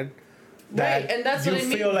unit. Right, and that's what I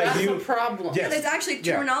mean. That's the problem. Yes. There's actually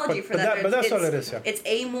terminology for that. But that's all it is. Yeah. It's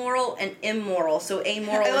amoral and immoral. So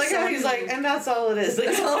amoral. I like how he's like, and that's all it is. Like,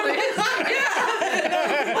 that's all it is.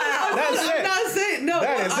 Yeah. Wow. That's it. I'm not saying no.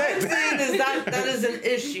 That what is I'm it. saying is that is an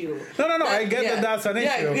issue. No. I get that that's an issue.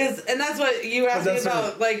 Yeah, and that's what you asked me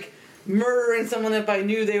about, like. Murdering someone if I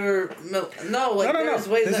knew they were there's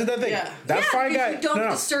ways this is the thing. That fat guy. You don't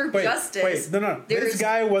disturb justice. This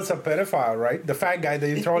guy was a pedophile, right? The fat guy that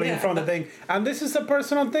you throw in front of the thing, and this is a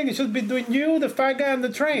personal thing. It should be doing you, the fat guy, on the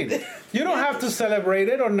train. You don't have to celebrate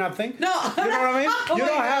it or nothing. No, you know what I mean. You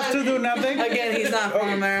don't have to do nothing. Again, he's not from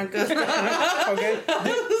America. Okay,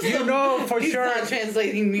 you know for he's sure. He's not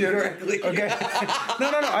translating me correctly. Okay, no.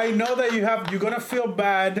 I know that you're gonna feel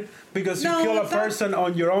bad because you kill a person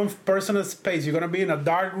on your own personal space. You're gonna be in a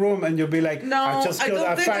dark room and you'll be like, I just killed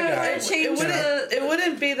that fat guy. It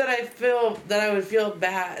wouldn't be that I would feel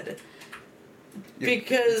bad.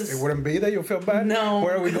 Because it wouldn't be that you feel bad. No,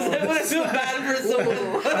 where are we going? I wouldn't feel bad for someone.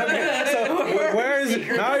 So where is it?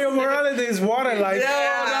 Now your morality is water like.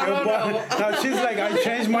 No. Now she's like, I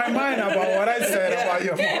changed my mind about what I said about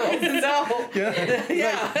your morals. No. Yeah. Like,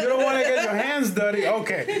 you don't want to get your hands dirty.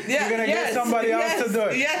 Okay. You're gonna get somebody else to do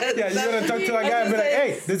it. Yes, you're gonna talk to a guy and be like,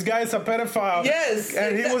 hey, this guy is a pedophile. Yes.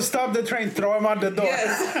 And he will stop the train, throw him out the door.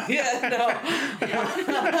 Yes. Yeah. No.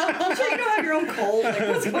 I'm sure you don't have your own cold. Like,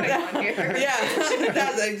 what's going on here? Yeah.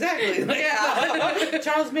 That's exactly. Like,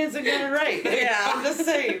 Charles Manson got it right. Yeah. I'm just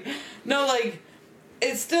saying. No, like,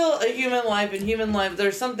 it's still a human life. In human life,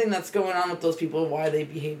 there's something that's going on with those people, why they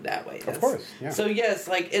behave that way. Of course, yeah. So, yes,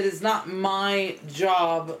 like, it is not my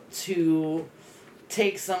job to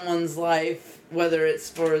take someone's life, whether it's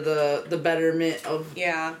for the betterment of...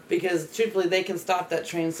 Yeah. Because, truthfully, they can stop that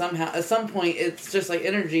train somehow. At some point, it's just like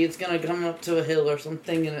energy. It's going to come up to a hill or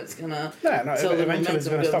something, and it's going to... So eventually it's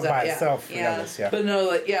going to stop by itself. Yeah. But no,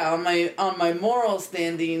 like, on my moral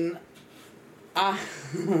standing...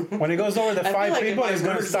 when it goes over the 5 people, it's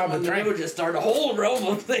going to stop the train. They would just start a whole realm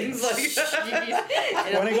of things like.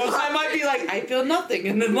 When it goes, I might be like, I feel nothing,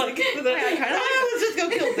 and then like, let's just go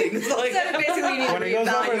kill things. Like, basically, you need to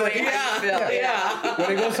reevaluate how you feel.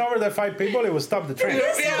 When it goes over the 5 people, it will stop the train.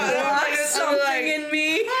 Something in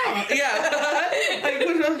me.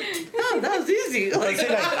 That was easy. Like, see,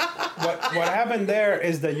 what happened there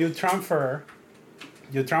is that you transfer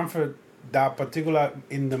that particular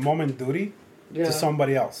in the moment duty. To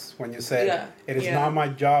somebody else when you say it is not my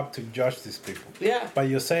job to judge these people. Yeah. But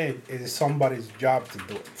you're saying it is somebody's job to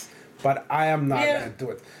do it. But I am not going to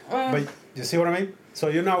do it. But you see what I mean? So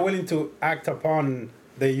you're not willing to act upon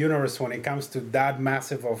the universe when it comes to that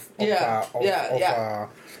massive of an impact.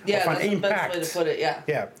 That's the best way to put it.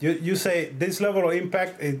 Yeah. You say this level of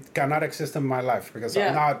impact, it cannot exist in my life because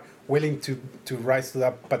I'm not willing to rise to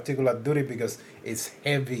that particular duty because it's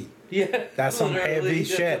heavy. Yeah, that's some heavy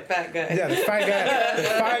shit. The fat guy. Yeah, the fat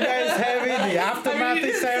guy is heavy. The aftermath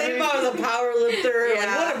is heavy. If I was a power lifter, like,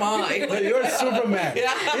 what am I? Like, you're Superman.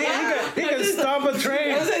 He can stop a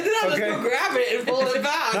train. I didn't have to go grab it and pull it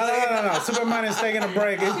back. No. Superman is taking a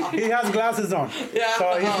break. He has glasses on. Yeah.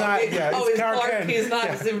 So he's not. He's Clark Kent. He's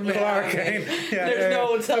not Superman. Clark Kent. There's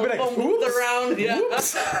no telephone booth around.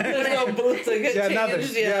 Whoops. There's no booth to get changed. Nothing.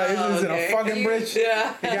 He's in a fucking bridge.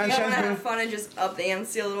 Yeah. You want to have fun and just up the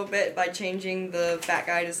ante a little bit by changing the fat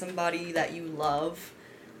guy to somebody that you love.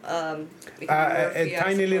 A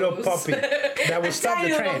tiny little puppy that will stop the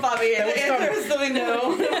train. There's something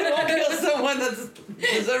no. Don't kill someone that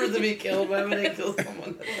deserves to be killed, but I'm going to kill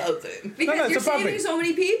someone that doesn't. Because you're saving so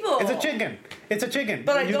many people. It's a chicken.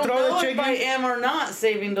 But I don't know if I am or not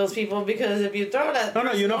saving those people because if you throw that...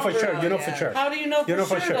 No, you know for sure. You know for sure. How do you know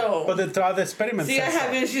for sure, though? But the experiment. See, I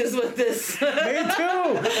have issues with this. Me too.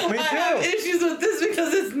 I have issues with this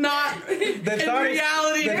because it's not in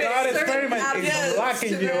reality. The thought experiment is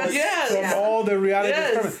blocking you from all the reality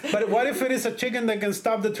experiments. But what if it is a chicken that can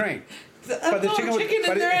stop the train? But the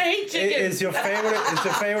chicken in there. I hate chicken. It's your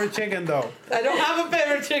favorite chicken, though. I don't have a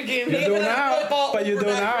favorite chicken. You do now, but you do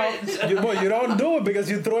now. You don't do it because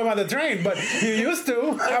you threw him on the train, but you used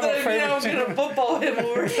to have a favorite chicken. I'm gonna football him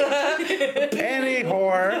over. Any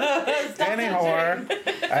whore.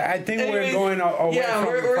 I think we're going away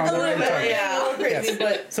from the right topic. Yeah, crazy.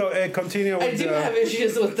 But so continue with I do have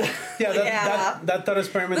issues with that. Yeah, that thought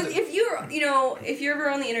experiment. Look, if you're ever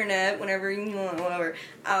on the internet, whatever,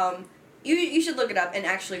 you should look it up and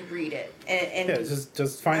actually read it. And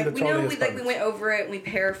just find the trolley. We went over it and we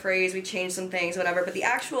paraphrased, we changed some things, whatever. But the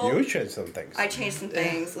actual you changed some things. I changed some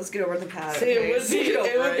things. Let's get over the past. See,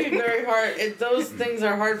 it would be very hard. Those things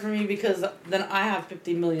are hard for me because then I have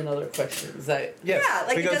 50 million other questions.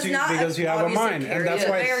 Because you have a mind, and that's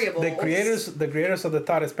why the creators of the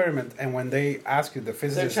thought experiment, and when they ask you, the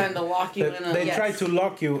physicists, they're trying to lock you in. They try to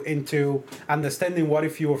lock you into understanding what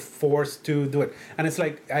if you were forced to do it, and it's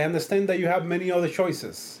like I understand that you have many other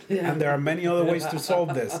choices, and there are many other ways to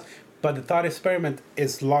solve this. But the thought experiment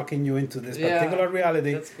is locking you into this particular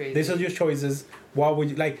reality. That's crazy. These are your choices. What would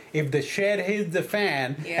you like if the shit hits the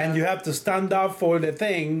fan and you have to stand up for the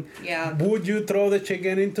thing? Yeah. Would you throw the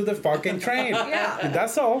chicken into the fucking train?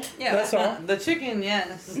 That's all. Yeah. That's all. The chicken,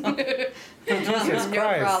 yes. Jesus No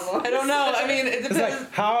Christ. problem. I don't know. I mean, it depends. It's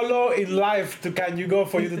like, how low in life can you go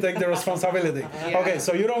for you to take the responsibility? Okay,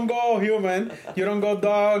 so you don't go human, you don't go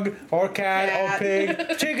dog or cat or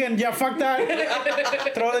pig. Chicken, fuck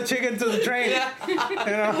that. Throw the chicken to the train. You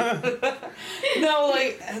know? No,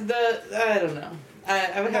 like, I don't know.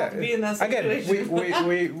 I would have to be in that situation.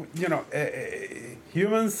 Again, we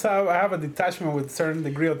humans have a detachment with certain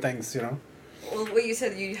degree of things, Well, what you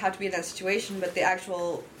said, you have to be in that situation, but the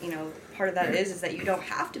actual, part of that is that you don't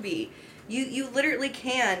have to be. You literally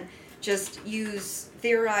can just use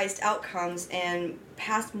theorized outcomes and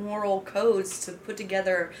past moral codes to put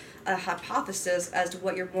together a hypothesis as to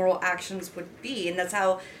what your moral actions would be, and that's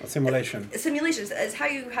how a simulation. Simulations is how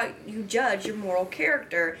you judge your moral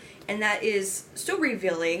character, and that is so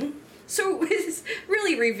revealing. So it's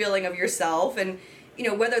really revealing of yourself, and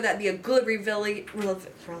whether that be a good revealing.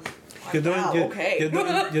 You're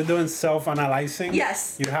doing self-analyzing.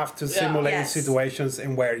 Yes. You have to simulate situations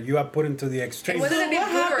in where you are put into the extremes. Whether that be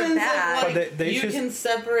good or bad. You can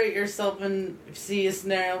separate yourself and see a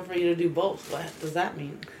scenario for you to do both. What does that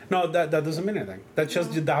mean? No, that doesn't mean anything. That's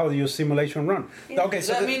just how your simulation run. Yeah. Okay, does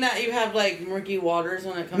that mean that you have like murky waters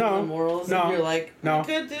when it comes to morals? No, and you're like, I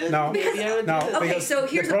could do this. No, maybe I would do this. Okay, so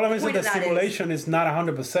here's the problem is that the that simulation is not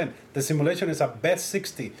 100%. The simulation is at best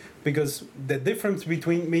 60, because the difference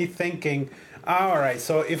between me thinking, all right,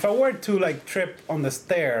 so if I were to trip on the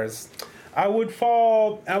stairs, I would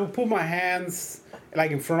fall. I would put my hands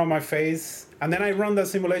in front of my face. And then I run the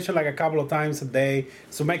simulation a couple of times a day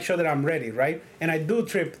to make sure that I'm ready, right? And I do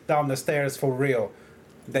trip down the stairs for real.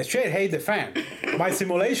 The shit hit the fan. My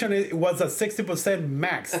simulation was at 60%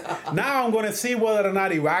 max. Now I'm going to see whether or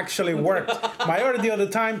not it actually worked. Majority of the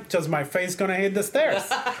time, just my face going to hit the stairs.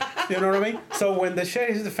 You know what I mean? So when the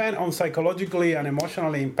shit hits the fan on psychologically and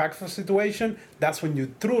emotionally impactful situation, that's when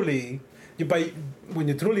you truly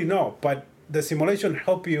know. But the simulation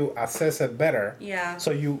help you assess it better. Yeah.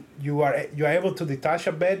 So you are able to detach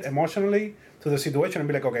a bit emotionally to the situation and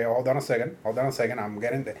be like, okay, hold on a second, I'm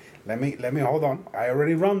getting there. Let me hold on. I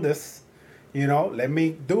already run this. Let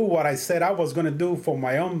me do what I said I was gonna do for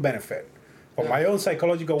my own benefit, for my own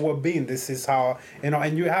psychological well-being. This is how and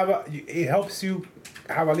it helps you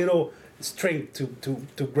have a little strength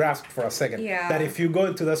to grasp for a second. Yeah. That if you go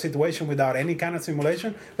into that situation without any kind of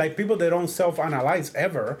simulation, like people that don't self-analyze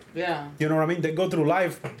ever. Yeah. You know what I mean? They go through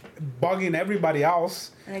life bugging everybody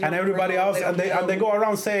else and everybody else, and they go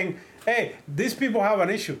around saying, hey, these people have an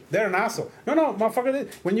issue. They're an asshole. No,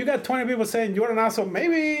 motherfucker. When you got 20 people saying you're an asshole,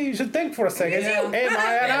 maybe you should think for a second. Yeah. Hey, am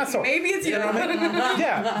I an asshole? Maybe it's you. You know what I mean?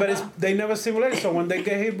 Yeah, but they never simulate. So when they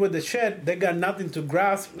get hit with the shit, they got nothing to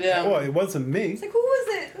grasp. Yeah. Oh, it wasn't me. It's like, who was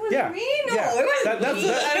it? Was it me? No, it wasn't me.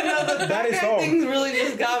 I don't know. That is all. Things really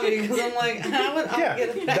just got me because I'm like, how would I get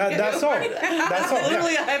it? That's all. That's all.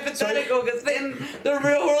 Literally a hypothetical because in the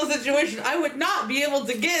real world situation, I would not be able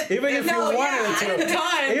to get even if you wanted to.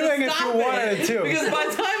 Time even if you wanted to. Because by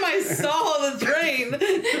the time I saw the train,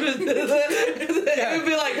 it would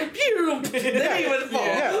be like, pew, then he would fall.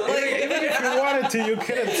 Yeah. Even if you wanted to, you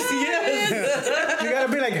couldn't. Yes. You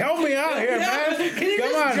gotta be like, help me out here, man. Can you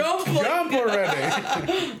Come on, jump already.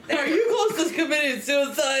 Are you close to committing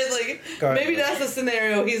suicide? Like, maybe that's a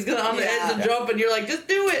scenario. He's gonna on the edge to jump, and you're like, just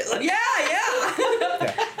do it. Like, yeah.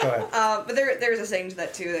 Go ahead. But there's a saying to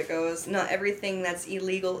that too that goes, not everything that's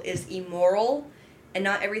illegal is immoral, and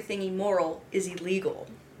not everything immoral is illegal.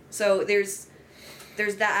 So there's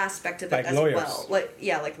there's that aspect of it like as lawyers. well.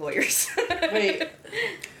 Like lawyers. Wait.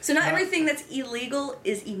 So not everything that's illegal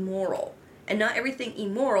is immoral, and not everything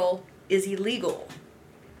immoral is illegal.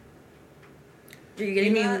 Are you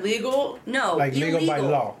getting that? Legal? No, like illegal. legal by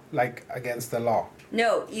law, like against the law.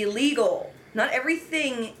 No, illegal. Not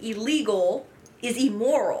everything illegal is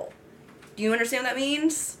immoral. Do you understand what that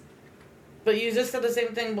means? But you just said the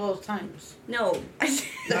same thing both times. No.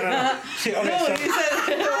 No. No, you said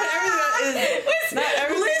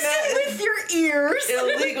Listen with your ears.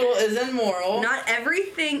 illegal is immoral. Not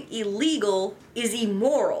everything illegal is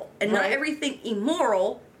immoral, and not everything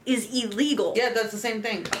immoral is illegal. Yeah, that's the same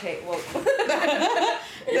thing. Okay, well.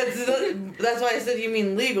 That's why I said you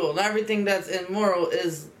mean legal. Not everything that's immoral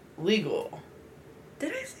is legal.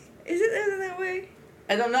 Did I say? Is it that way?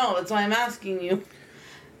 I don't know. That's why I'm asking you.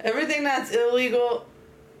 Everything that's illegal,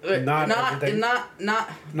 not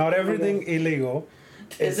everything illegal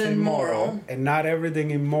is immoral, and not everything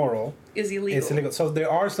immoral is illegal. It's illegal. So there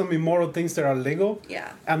are some immoral things that are legal.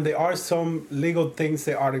 Yeah. And there are some legal things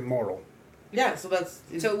that are immoral. Yeah, so that's...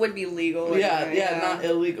 So it would be legal. Yeah, not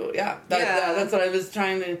illegal. Yeah. That's what I was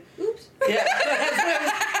trying to... Oops. Yeah, that's what I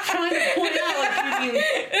was trying to point out, like, you mean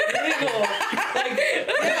legal. Like,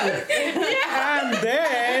 yeah. And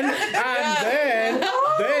then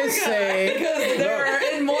they say... Because there are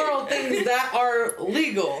immoral things that are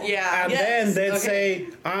legal. Yeah. And then they say,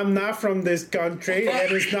 I'm not from this country,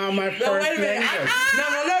 and it's not my first language.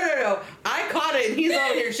 No. I caught it, and he's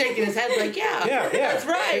over here shaking his head like, yeah, that's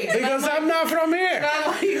right. Because I'm not from here.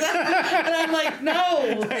 And I'm like,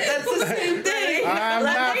 no, that's the same thing. I'm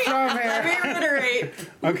not from here. Let me reiterate.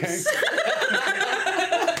 Okay.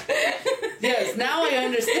 Yes, now I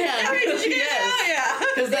understand. Yes,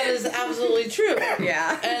 because that is absolutely true.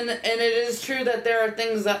 Yeah. And it is true that there are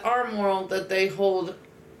things that are moral that they hold,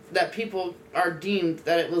 that people are deemed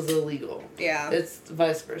that it was illegal. Yeah. It's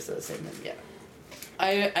vice versa, same thing. Yeah.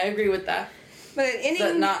 I agree with that. But ending,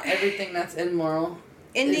 that not everything that's immoral.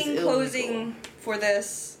 Ending, is closing illegal. For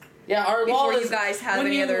this. Yeah, our law before is, you guys have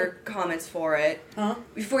any other comments for it. Huh?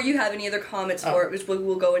 Before you have any other comments for it, which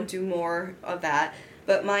we'll go into more of that.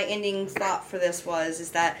 But my ending thought for this is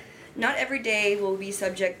that not every day will be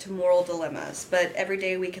subject to moral dilemmas, but every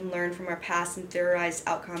day we can learn from our past and theorize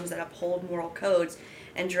outcomes that uphold moral codes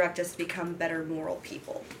and direct us to become better moral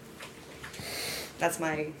people. That's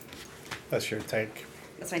your take.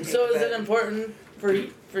 That's my take. So is it important for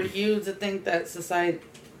you to think that society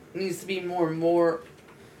needs to be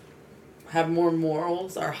have more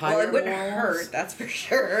morals or higher morals? Well, it wouldn't hurt, that's for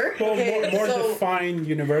sure. Well, more so, defined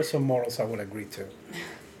universal morals, I would agree to.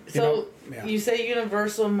 You say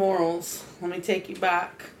universal morals. Let me take you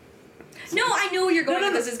back. No, I know where you're going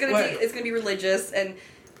with this. It's gonna What? be it's gonna be religious and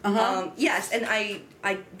yes, and I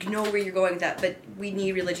know where you're going with that, but we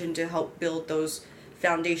need religion to help build those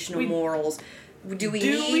foundational morals. Do we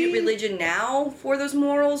need religion now for those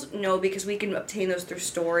morals? No, because we can obtain those through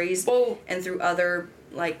stories and through other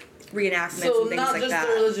reenactments and things like that. So not just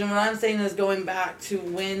the religion. What I'm saying is going back to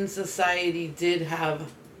when society did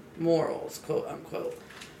have morals, quote unquote.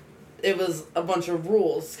 It was a bunch of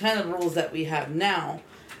rules, kind of rules that we have now.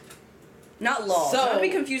 Not laws. So, don't be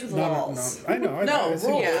confused with laws. No, I know. No,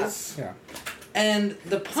 rules. Yeah. And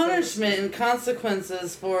the punishment and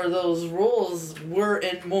consequences for those rules were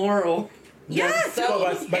immoral. Yes,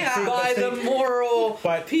 by the moral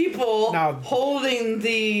people holding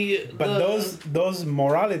the. But those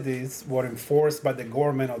moralities were enforced by the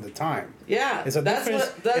government of the time. Yeah, it's a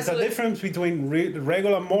difference between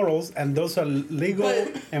regular morals and those are legal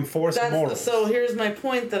enforced morals. So here's my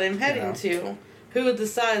point that I'm heading to. Who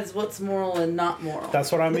decides what's moral and not moral?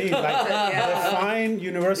 That's what I mean. Define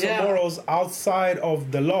universal morals outside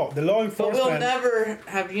of the law. The law enforcement. But we'll never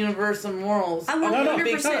have universal morals. I'm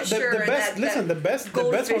 100% sure the best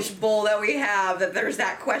goldfish bowl that we have, that there's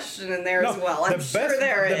that question in there as well. I'm sure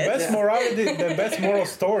there is. The best morality, the best moral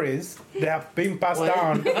stories that have been passed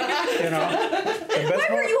down. Why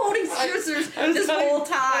were you holding scissors this whole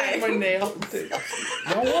time? My nails.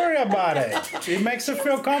 Don't worry about it. It makes her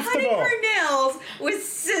feel comfortable. Cutting her nails with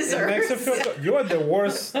scissors. It makes her feel. You're the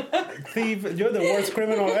worst thief. You're the worst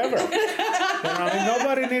criminal ever.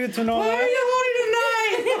 Nobody needed to know that. Why are you holding a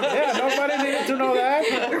knife? Yeah, nobody needed to know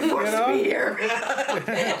that. You're forced to be here.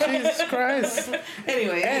 Jesus Christ.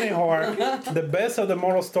 Anyhow, the best of the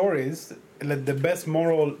moral stories, the best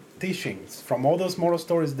moral teachings from all those moral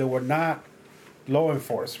stories that were not law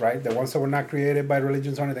enforced, right? The ones that were not created by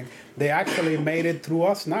religions or anything, they actually made it through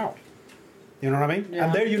us now. You know what I mean? Yeah.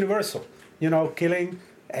 And they're universal. Killing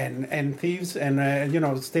and thieves and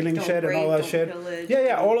stealing shit and all that shit. Pillage,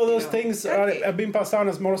 all of those things have been passed down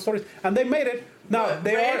as moral stories, and they made it No,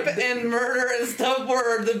 they rape and murder and stuff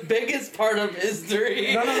were the biggest part of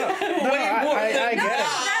history. No.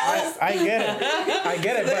 I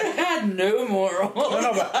get it. They had no moral.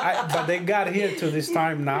 But they got here to this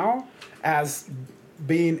time now as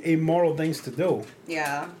being immoral things to do.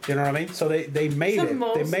 Yeah. You know what I mean? So they made it.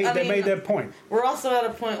 They made their point. We're also at a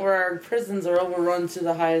point where our prisons are overrun to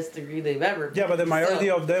the highest degree they've ever been. Yeah, but the majority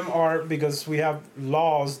of them are because we have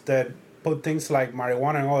laws that put things like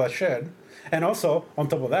marijuana and all that shit. And also, on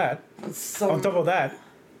top of that,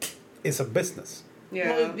 it's a business. Yeah.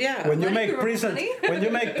 Well, yeah. When you make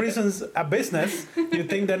prisons a business, you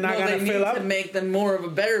think they're not going to fill up. To make them more of a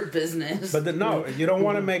better business. But no, you don't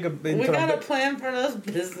want to make a. We got a plan for those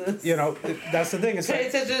business. You know, that's the thing. It's pay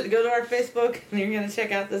attention. Go to our Facebook, and you're going to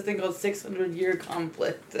check out this thing called 600-Year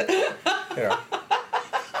Conflict. Yeah.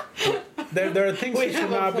 There are things that should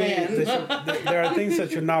not be. There are things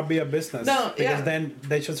that should not be a business. Because then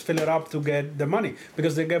they should fill it up to get the money.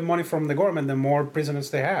 Because they get money from the government, the more prisoners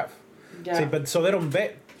they have. Yeah. See, but so they don't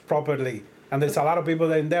vet properly, and there's a lot of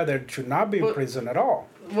people in there that should not be in prison at all.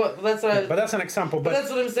 Well, that's what. But that's an example. But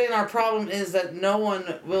that's what I'm saying. Our problem is that no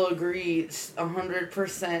one will agree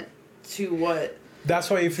 100% to what.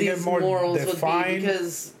 That's why if you get more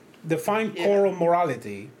defined core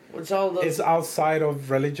morality. Which all those is outside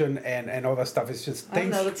of religion and all that stuff. It's just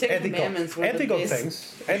things, ethical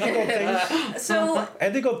things. So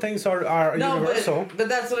ethical things are universal. But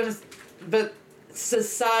that's what I'm. But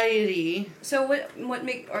society. So what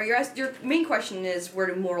make or your main question is, where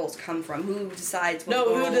do morals come from? Who decides?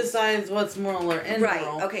 Who decides what's moral or immoral?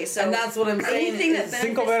 Right. Okay. So and that's what I'm saying. Anything that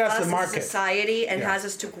benefits us as a society and has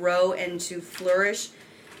us to grow and to flourish,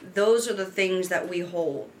 those are the things that we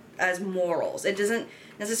hold as morals. It doesn't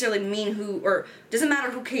necessarily mean doesn't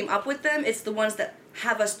matter who came up with them. It's the ones that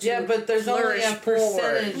have us to but there's only a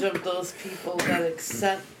percentage forward. of those people that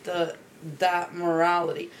accept that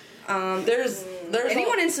morality. There's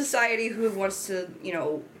anyone in society who wants to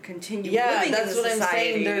continue living in that's the what society.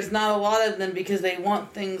 I'm saying. There's not a lot of them because they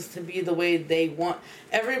want things to be the way they want.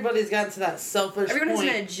 Everybody's got to that selfish Everyone point.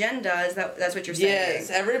 has an agenda. That's what you're saying?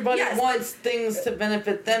 Yes, everybody wants things to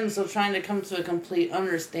benefit them. So trying to come to a complete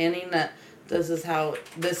understanding that this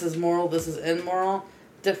is moral, this is immoral,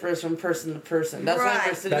 differs from person to person. That's why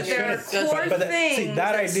we're sitting here discussing. But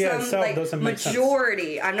that idea itself doesn't make sense.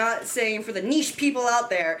 Majority. I'm not saying for the niche people out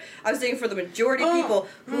there. I'm saying for the majority of people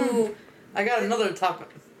who. I got another topic.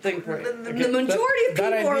 Thing for it. The majority of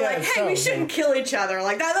people are like, hey, we shouldn't kill each other.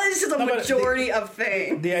 Like that is just the majority of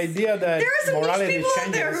things. The idea that there are some niche people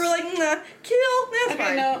out there who are like, nah, kill. That's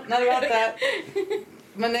fine. No, not about that.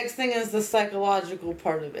 My next thing is the psychological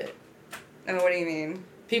part of it. And what do you mean?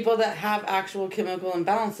 People that have actual chemical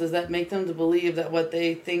imbalances that make them to believe that what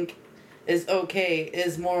they think is okay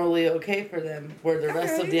is morally okay for them, where the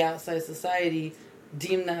rest of the outside society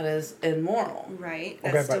deem that as immoral. Right.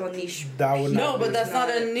 That's still a niche. No, but that's not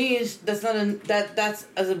a niche. That's not that's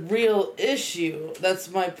a real issue. That's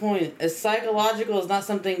my point. As psychological is not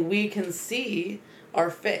something we can see or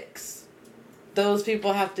fix. Those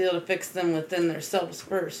people have to be able to fix them within themselves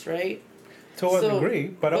first, right? To a degree,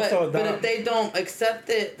 but also but if they don't accept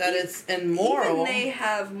it that it's immoral, even they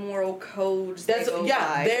have moral codes. That's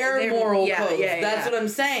their moral codes. That's what I'm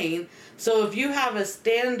saying. So if you have a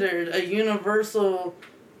standard, a universal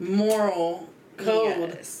moral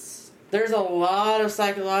code, there's a lot of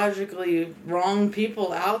psychologically wrong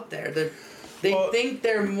people out there that they think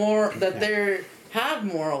they're they have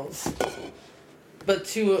morals, but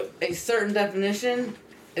to a certain definition,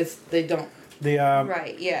 they don't.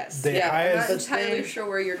 Right. Yes. I'm not entirely sure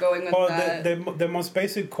where you're going with that. The most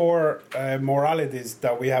basic core moralities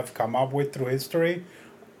that we have come up with through history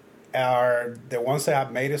are the ones that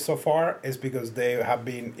have made it so far is because they have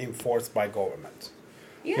been enforced by government.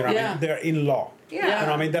 Yeah. You know what I mean? They're in law. Yeah. You know what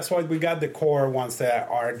I mean? That's why we got the core ones that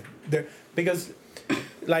are there because.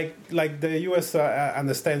 Like the U.S.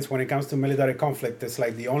 Understands when it comes to military conflict, it's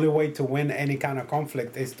like the only way to win any kind of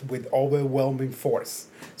conflict is with overwhelming force.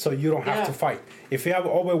 So you don't have to fight. If you have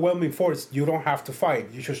overwhelming force, you don't have to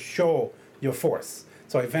fight. You just show your force.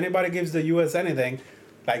 So if anybody gives the U.S. anything,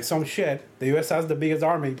 like some shit, the U.S. has the biggest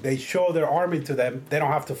army. They show their army to them. They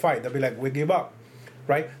don't have to fight. They'll be like, we give up,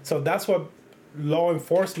 right? So that's what law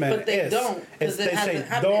enforcement but they is. Don't, they say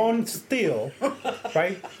don't steal,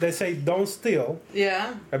 right? They say don't steal.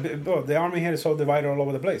 Yeah. Well, the army here is so divided all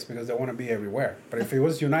over the place because they want to be everywhere. But if it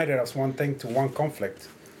was united as one thing to one conflict,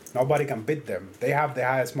 nobody can beat them. They have the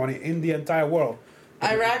highest money in the entire world.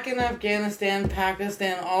 Iraq and Afghanistan,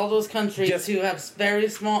 Pakistan, all those countries who have very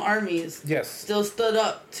small armies, still stood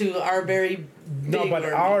up to our very big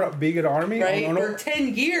army. Our bigger army, right? For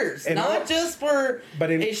 10 years, not just for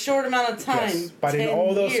a short amount of time. Yes, but in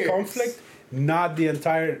all those conflicts, not the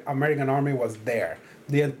entire American army was there.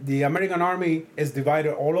 The American army is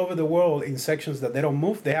divided all over the world in sections that they don't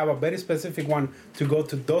move. They have a very specific one to go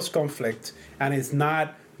to those conflicts, and it's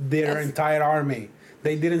not their entire army.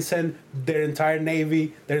 They didn't send their entire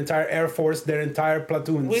Navy, their entire Air Force, their entire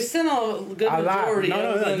platoons. We sent a good majority.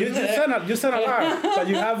 No. You sent a lot. But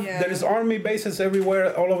you have there's army bases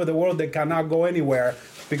everywhere, all over the world. They cannot go anywhere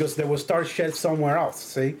because they will start shit somewhere else.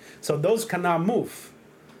 See, so those cannot move.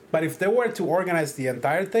 But if they were to organize the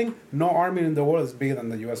entire thing, no army in the world is bigger than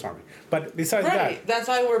the U.S. Army. But besides that, that's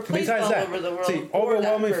why we're placed all over the world. See,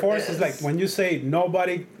 overwhelming force is like when you say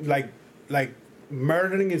nobody like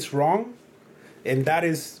murdering is wrong. And that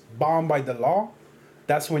is bound by the law.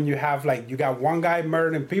 That's when you have you got one guy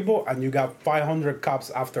murdering people and you got 500 cops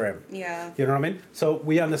after him. Yeah. You know what I mean? So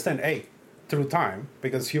we understand, through time,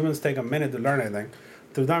 because humans take a minute to learn anything.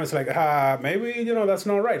 Through time, it's like, maybe, that's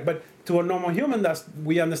not right. But to a normal human,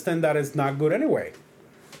 we understand that it's not good anyway.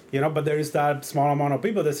 But there is that small amount of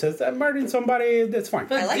people that says that murdering somebody, that's fine.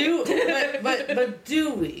 But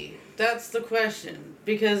do we? That's the question.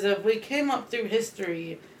 Because if we came up through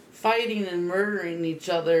history fighting and murdering each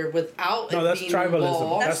other without that's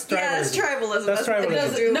tribalism. That's tribalism. That's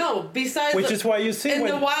tribalism. No, besides which is why you see in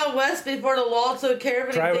the Wild West before the law took care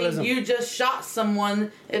of anything, you just shot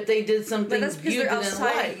someone if they did something you didn't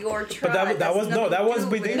like. Your tribe. But that was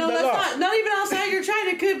within the law. Not even outside your tribe.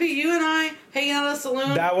 It could be you and I hanging out at a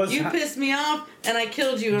saloon. You pissed me off and I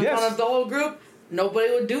killed you in front of the whole group.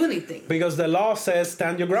 Nobody would do anything because the law says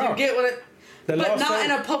stand your ground. You get what it. But not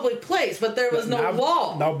in a public place. But there was no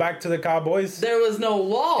law. Now back to the Cowboys. There was no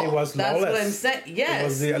law. It was lawless. That's what I'm saying.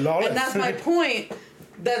 Yes. It was lawless. And that's my point.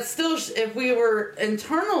 That still, if we were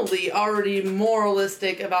internally already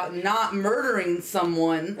moralistic about not murdering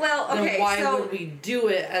someone, then why would we do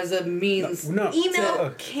it as a means?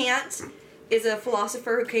 Immanuel Kant is a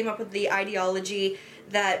philosopher who came up with the ideology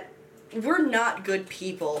that we're not good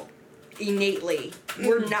people. Innately,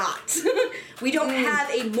 we're not. We don't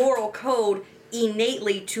have a moral code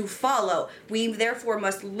innately to follow. We therefore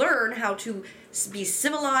must learn how to be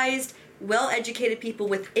civilized, well-educated people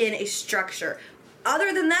within a structure.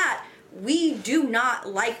 Other than that, we do not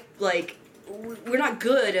we're not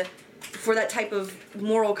good for that type of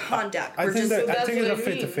moral conduct. I think it's a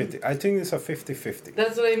 50-50. I think it's a 50-50.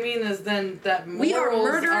 That's what I mean is then that morals we are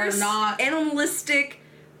murderous, are not animalistic,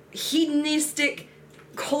 hedonistic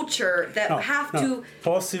culture that to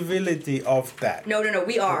possibility of that. No,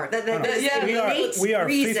 we are. We are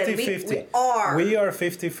 50-50. We are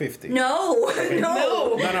 50-50. No.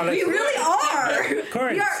 We really are.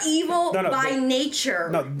 Correct. We are evil by nature.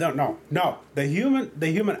 No. The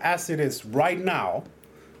human as it is right now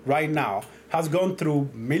has gone through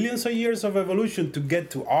millions of years of evolution to get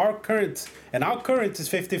to our current, and our current is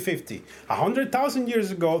 50-50. 100,000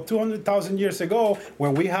 years ago, 200,000 years ago,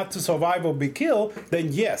 when we had to survive or be killed,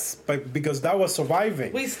 then yes, but because that was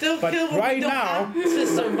surviving. We still kill right now to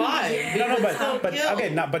survive.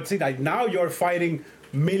 But see, now you're fighting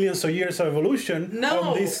millions of years of evolution.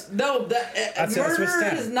 Murder is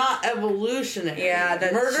not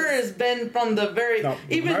evolutionary. Murder has been from the very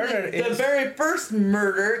the very first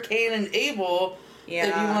murder, Cain and Abel. Yeah.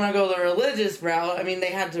 If you want to go the religious route, I mean,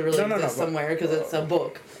 they had to release this somewhere because it's a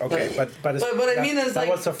book. Okay, but what I mean is that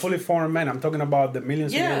was a fully formed man. I'm talking about the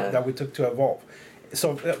millions of years that we took to evolve.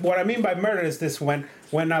 So what I mean by murder is this: when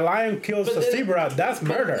a lion kills a zebra, that's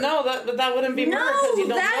murder. That wouldn't be murder because you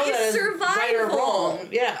don't know that is right or wrong.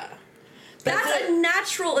 Yeah. That's a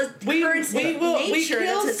natural occurrence of nature.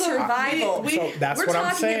 That's a survival. So that's what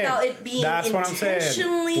I'm saying. We're talking about it being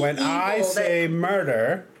intentionally evil. When I say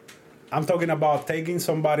murder, I'm talking about taking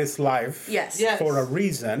somebody's life for a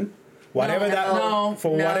reason. Whatever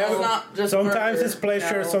sometimes it's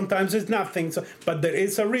pleasure, sometimes it's nothing. But there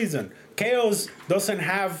is a reason. Chaos doesn't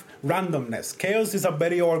have randomness. Chaos is a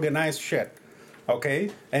very organized shit. Okay?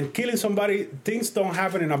 And killing somebody, things don't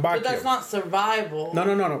happen in a vacuum. But that's not survival.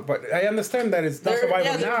 No. But I understand that it's not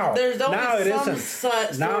survival now. There's always now it isn't.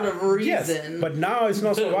 Sort of reason. Yes, but now it's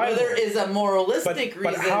not survival. Whether it's a moralistic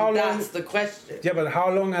reason, that's the question. Yeah, but how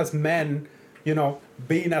long has men,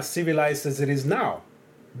 been as civilized as it is now?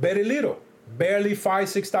 Very little. Barely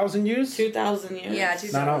 5,000-6,000 years. 2,000 years. Yeah,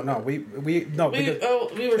 2,000. No. We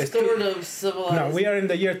were sort of civilized. No, we are in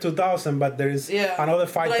the year 2000, but there is another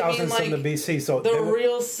 5,000 from the BC. So the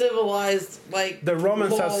real civilized, the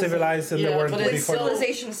Romans have civilized in the world before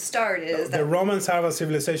civilization started. The Romans have a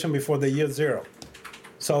civilization before the year 0.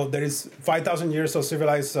 So there is 5,000 years of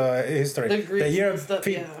civilized history. The year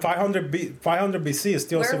 500 BC is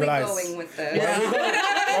still civilized. Where are we going with this?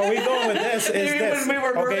 Where we going with this is this. We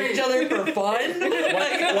were murdering each other for fun.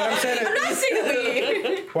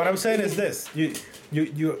 What I'm saying is this: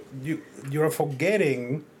 you're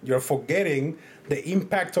forgetting the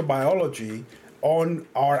impact of biology on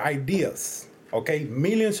our ideas. Okay,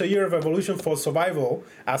 millions of years of evolution for survival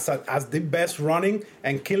as the best running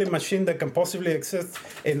and killing machine that can possibly exist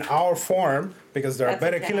in our form, because there are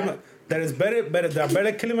better killing. There are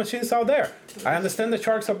better killing machines out there. I understand the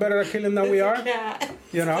sharks are better at killing than we are.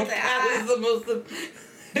 You know, that is the most.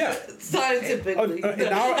 Scientifically. In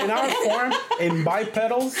our form, in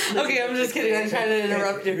bipedals. Okay, I'm just kidding. I'm trying to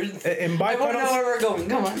interrupt you. In bipedals. I want to know where we're going.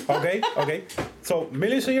 Come on. Okay. So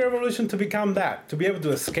millions of year evolution to become that, to be able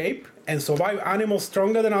to escape and survive animals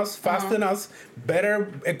stronger than us, faster than us, better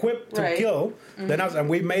equipped to kill than us, and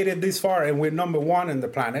we made it this far, and we're number one in the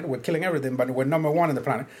planet. We're killing everything, but we're number one in the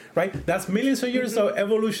planet, right? That's millions of years of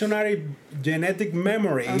evolutionary genetic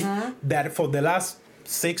memory that for the last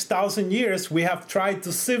 6,000 years we have tried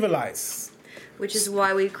to civilize. Which is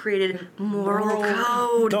why we created moral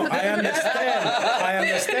code. No, I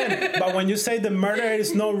understand. But when you say the murder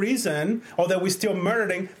is no reason, or that we're still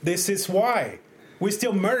murdering, this is why. We're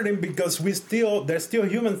still murdering because there's still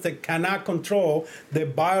humans that cannot control the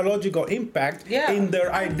biological impact in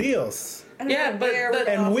their ideals. We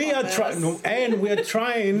are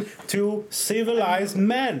trying to civilize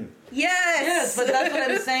men. Yes, but that's what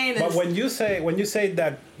I'm saying. But when you say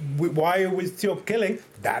that, why are we still killing?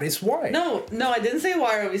 That is why. No, I didn't say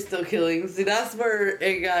why are we still killing. See, that's where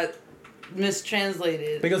it got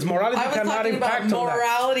mistranslated. Because morality cannot impact on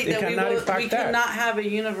morality. That We cannot have a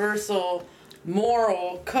universal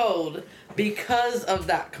moral code because of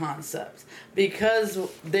that concept. Because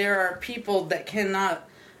there are people that cannot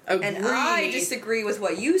agree. And I disagree with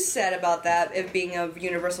what you said about that it being a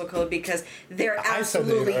universal code, because there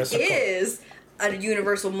absolutely is a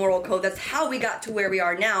universal moral code. That's how we got to where we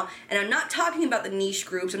are now. And I'm not talking about the niche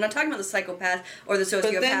groups. I'm not talking about the psychopaths or the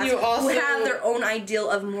sociopaths who have their own ideal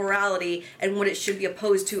of morality and what it should be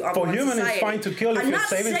opposed to on one society. For human, it's fine to kill if you're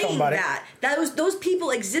saving somebody. Those people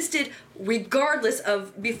existed regardless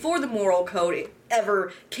of, before the moral code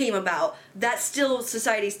ever came about. That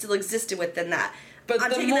society still existed within that.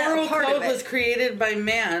 But the moral code was created by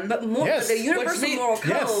man. But the universal moral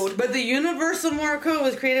code. But the universal moral code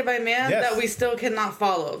was created by man that we still cannot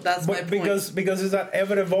follow. That's my point. Because it's that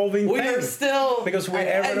ever evolving thing. We are still we're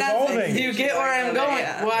ever evolving. Do you get where I'm going?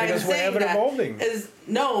 Yeah. Why because I'm we're saying ever evolving.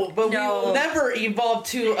 We will never evolve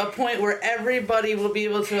to a point where everybody will be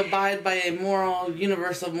able to abide by a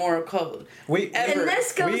universal moral code. And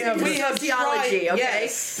this goes into sociology, okay?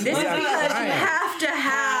 Yes. This is because you have to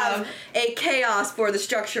have a chaos for the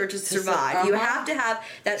structure to survive. You have to have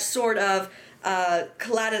that sort of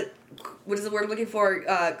what is the word I'm looking for?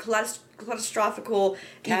 Catastrophical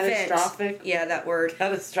event. Yeah, that word.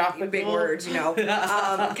 Catastrophic. Big words,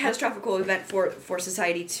 catastrophical event for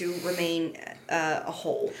society to remain a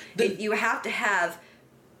whole. You have to have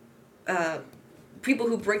people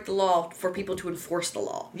who break the law for people to enforce the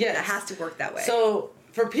law. Yes. It has to work that way. So,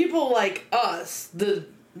 for people like us, the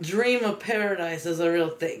dream of paradise is a real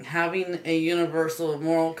thing. Having a universal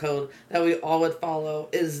moral code that we all would follow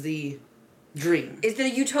is the dream. It's the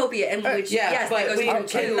utopia in which, but we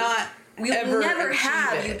cannot. We will never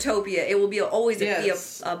have utopia. It will be always be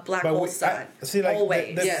a black hole sun.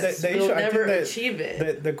 Always. The we'll issue, never achieve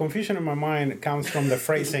it. The confusion in my mind comes from the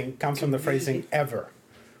phrasing. Ever.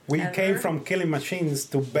 We came from killing machines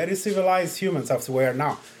to very civilized humans as we are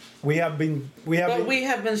now. We have been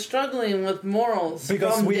struggling with morals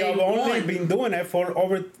because we have only been doing it for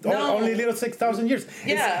only little 6,000 years.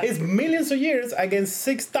 Yeah, it's millions of years against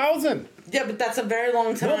 6,000. Yeah, but that's a very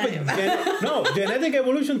long time. Genetic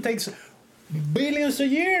evolution takes billions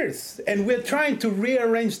of years, and we're trying to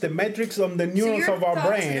rearrange the metrics on the neurons of our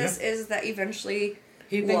brain. This is that eventually.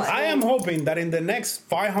 I am hoping that in the next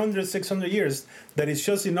 500, 600 years, that it's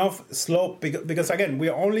just enough slope, because again,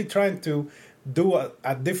 we're only trying to do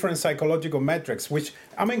a different psychological metrics, which,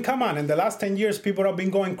 I mean, come on, in the last 10 years, people have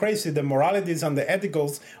been going crazy. The moralities and the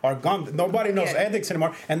ethicals are gone. Nobody knows ethics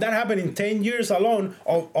anymore. And that happened in 10 years alone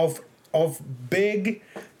of big,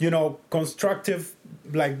 constructive,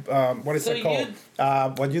 like, what is it called?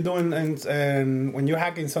 What you're doing and when you're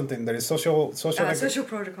hacking something, there is social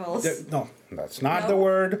protocols. No, that's not the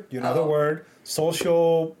word. You know the word.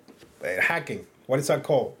 Social hacking. What is that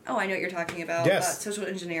called? Oh, I know what you're talking about. Yes. Social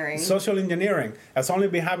engineering. Social engineering has only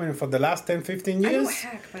been happening for the last 10, 15 years. I don't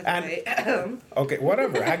hack, by the way. Okay,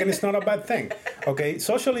 whatever. Hacking is not a bad thing. Okay,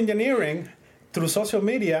 social engineering through social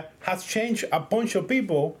media has changed a bunch of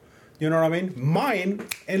people. You know what I mean? Mine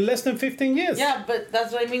in less than 15 years. Yeah, but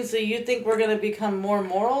that's what I mean. So you think we're going to become more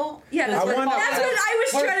moral? Yeah, that's what I was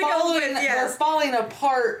trying to go with. Yes. We're falling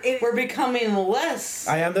apart. We're becoming less.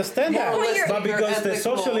 I understand that. But because the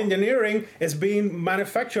social engineering is being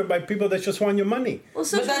manufactured by people that just want your money. Well,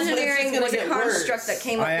 social engineering was a construct that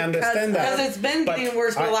came up understand that. Because it's been getting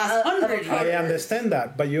worse for the last 100 years. I understand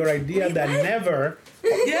that. But your idea that never...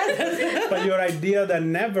 but your idea that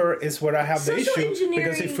never is where I have the issue,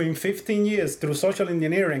 because if in 15 years through social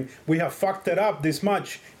engineering we have fucked it up this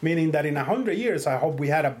much, meaning that in 100 years I hope we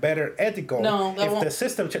had a better ethical. No, that won't. The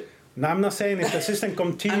system. Now, I'm not saying if the system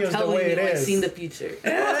continues the way it is. I've seen the future.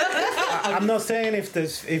 I'm not saying if the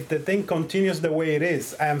thing continues the way it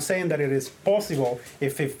is. I am saying that it is possible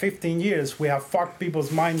if in 15 years we have fucked people's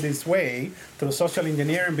mind this way through social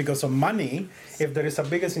engineering because of money. If there is a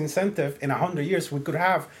biggest incentive in 100 years, we could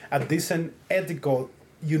have a decent, ethical,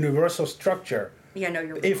 universal structure. Yeah, no,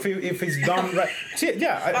 you're. If it's done right, see,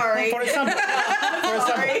 yeah. Sorry. For example,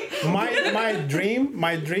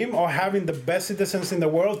 my dream of having the best citizens in the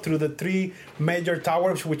world through the 3 major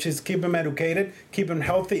towers, which is keep them educated, keep them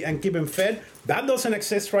healthy, and keep them fed. That doesn't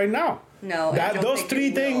exist right now. No, those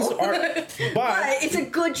 3 things are. But it's a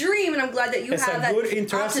good dream, and I'm glad that you have that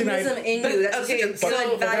optimism in you. That's okay, such a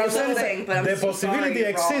good, valuable thing. But the possibility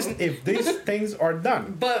exists if these things are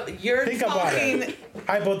done. But you're Think talking about it.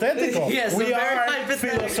 Hypothetical. Yes, we are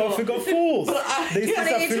philosophical fools. This is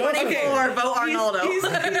a philosophy. Vote Arnaldo. He's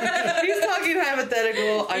talking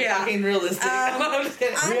hypothetical. I'm talking realistic. I'm just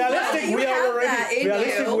kidding. Realistic, we are already.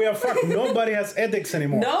 Realistic, we are fucked. Nobody has ethics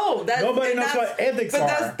anymore. No, nobody knows what ethics are.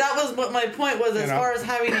 But that was what my point was. As far as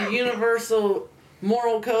having a universal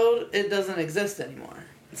moral code, it doesn't exist anymore.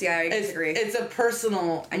 See, I disagree. It's a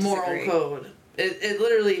personal moral code. It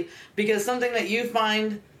literally, because something that you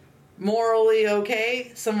find morally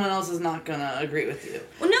okay, someone else is not gonna agree with you.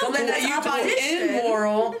 Well, no, something that you find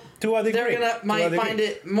immoral, to a degree, they're might find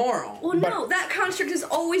it moral. Well, no, that construct has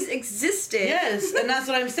always existed. Yes, and that's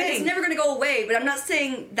what I'm saying. It's never gonna go away. But I'm not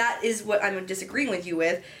saying that is what I'm disagreeing with you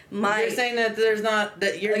with. You're saying that there's not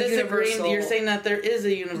that you're disagreeing. Universal. You're saying that there is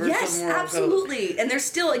a universal moral code. Absolutely, and there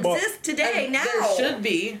still exists today. Now there should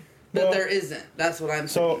be. But there isn't. That's what I'm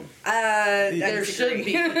saying. There should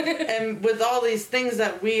be. And with all these things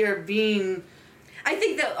that we are being... I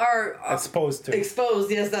think that are... exposed to. Exposed,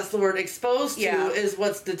 yes, that's the word. Exposed to is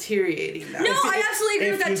what's deteriorating now. No, I absolutely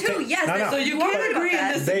agree with that too. Yes. So you can't agree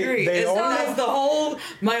and disagree. That's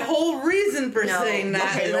my whole reason for saying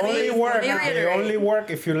that. They only work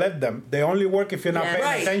if you let them. They only work if you're not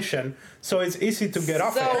paying attention. So it's easy to get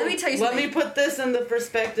off it. Let me tell you something. Let me put this in the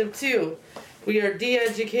perspective too. We are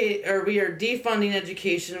defunding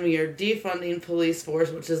education, we are defunding police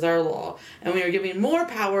force, which is our law, and we are giving more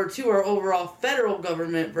power to our overall federal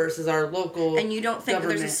government versus our local And you don't think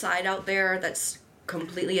government. that there's a side out there that's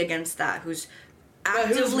completely against that, who's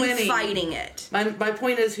actively fighting it? My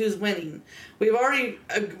point is, who's winning? We've already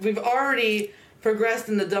progressed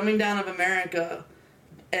in the dumbing down of America.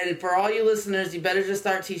 And for all you listeners, you better just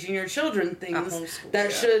start teaching your children things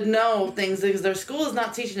that should know things, because their school is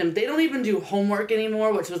not teaching them. They don't even do homework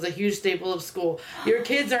anymore, which was a huge staple of school. Your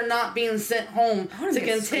kids are not being sent home to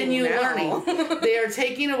continue learning. They are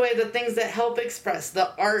taking away the things that help express,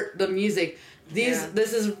 the art, the music.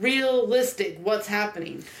 This is realistic, what's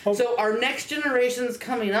happening. So our next generations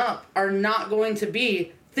coming up are not going to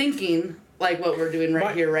be thinking like what we're doing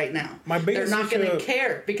here, right now. They're not going to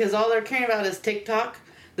care, because all they're caring about is TikTok,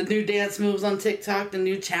 the new dance moves on TikTok, the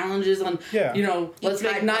new challenges on, let's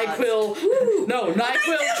make NyQuil.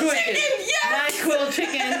 NyQuil chicken. Yes! NyQuil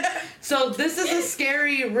chicken. So this is a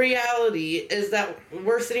scary reality, is that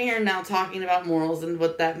we're sitting here now talking about morals and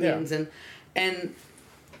what that means. And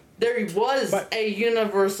there was a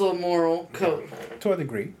universal moral code. To a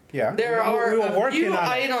degree, yeah. There are a few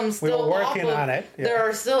items still working on it. Yeah. There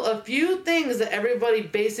are still a few things that everybody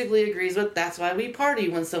basically agrees with. That's why we party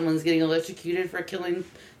when someone's getting electrocuted for killing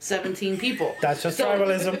 17 people. That's just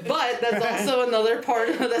tribalism. But that's also another part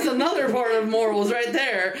of morals right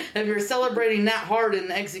there. If you're celebrating that hard in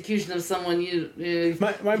the execution of someone, you're in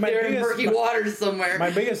murky waters somewhere.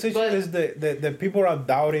 My biggest issue is that people are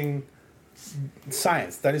doubting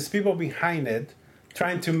science. That is, people behind it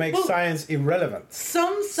trying to make science irrelevant.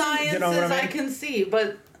 Some sciences I can see,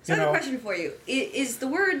 but... So I have a question for you. Is the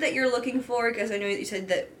word that you're looking for, because I know you said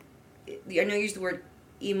that, I know you used the word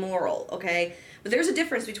immoral, okay? But there's a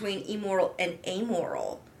difference between immoral and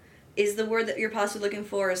amoral. Is the word that you're possibly looking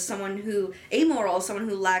for amoral is someone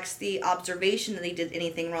who lacks the observation that they did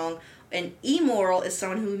anything wrong, and immoral is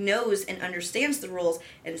someone who knows and understands the rules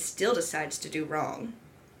and still decides to do wrong?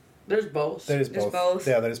 There's both. There is both.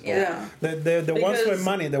 Yeah, there is both. Yeah. The ones with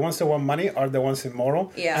money, the ones that want money are the ones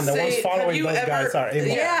immoral. Yeah. And the ones following those guys are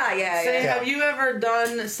immoral. Say, have you ever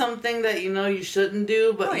done something that you know you shouldn't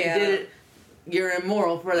do, but you did it? You're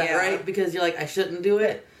immoral for that, right? Because you're like, I shouldn't do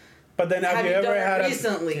it. But then have you ever had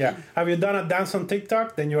recently? Have you done a dance on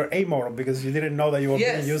TikTok? Then you're amoral because you didn't know that you were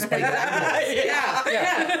being used by your yeah.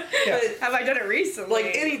 But have I done it recently?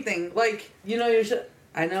 Like anything. Like, you know, you should.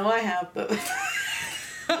 I know I have, but.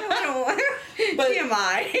 But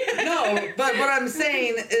TMI. No, but what I'm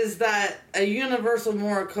saying is that a universal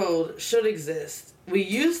moral code should exist. We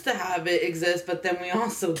used to have it exist, but then we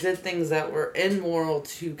also did things that were immoral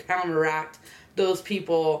to counteract those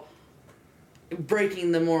people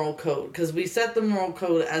breaking the moral code, because we set the moral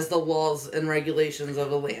code as the laws and regulations of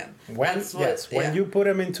the land. When you put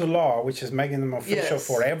them into law, which is making them official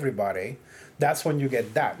for everybody, that's when you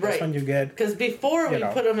get that. That's when you get... Because before we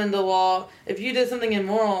put them into law, if you did something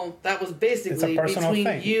immoral, that was basically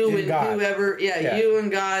between you and God. Whoever... you and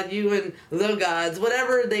God, you and the gods,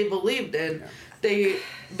 whatever they believed in.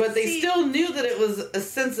 But they still knew that it was a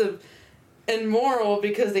sense of immoral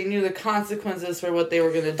because they knew the consequences for what they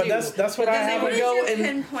were going to do. But that's what I have. What is your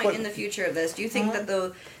pinpoint in the future of this? Do you think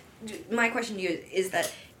that my question to you is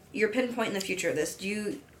that your pinpoint in the future of this, do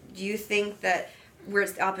you think that where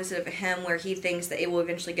it's the opposite of him, where he thinks that it will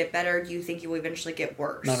eventually get better, do you think it will eventually get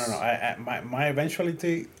worse? No. My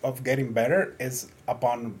eventuality of getting better is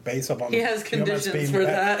based upon he has conditions for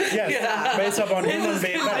that. Yes, based upon humans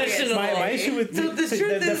being better. My issue with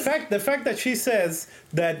the fact that she says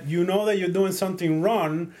that you know that you're doing something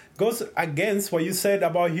wrong goes against what you said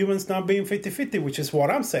about humans not being 50-50, which is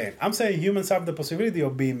what I'm saying. I'm saying humans have the possibility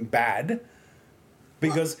of being bad.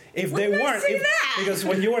 Because if they weren't, because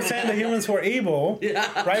when you were saying the humans were evil,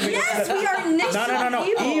 right? Yes, we are initially No.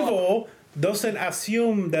 Evil doesn't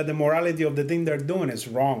assume that the morality of the thing they're doing is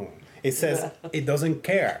wrong. It says it doesn't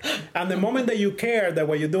care. And the moment that you care that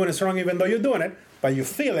what you're doing is wrong, even though you're doing it, but you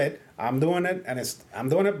feel it, I'm doing it,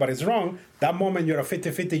 but it's wrong, that moment you're a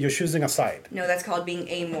 50-50, you're choosing a side. No, that's called being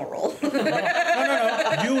amoral.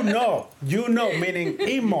 No. You know, meaning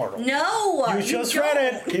immoral. No, you just read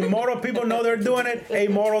it. Immoral people know they're doing it.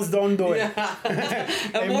 Amorals don't do it.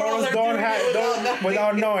 Amorals don't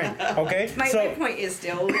without knowing. Okay. My point is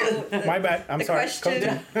still. My bad. I'm sorry. The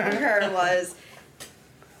question for her was,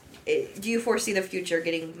 do you foresee the future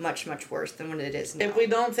getting much, much worse than what it is now? If we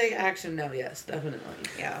don't take action now, yes, definitely.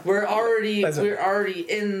 Yeah. We're already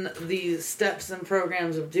in these steps and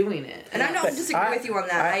programs of doing it. And I don't disagree with you on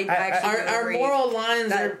that. I actually our moral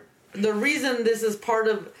lines are the reason this is part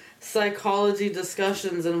of psychology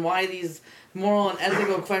discussions and why these moral and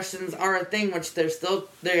ethical questions are a thing, which they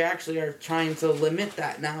actually are trying to limit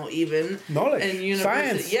that now, even knowledge in university.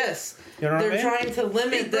 Science. Yes. You know they're trying to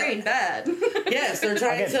limit big brain bad. Yes, they're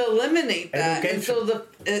trying to eliminate that, education. And so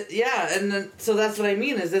so that's what I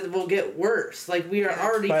mean is it will get worse. Like we are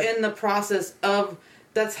already in the process of.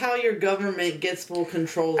 That's how your government gets full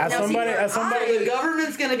control. As somebody, the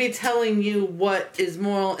government's going to be telling you what is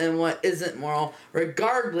moral and what isn't moral,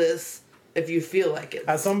 regardless if you feel like it.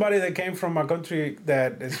 As somebody that came from a country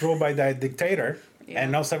that is ruled by that dictator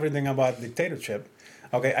and knows everything about dictatorship,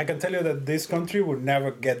 okay, I can tell you that this country would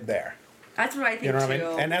never get there. That's what I think, you know what too.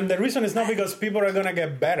 I mean? And the reason is not because people are going to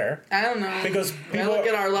get better. I don't know. Because people... I look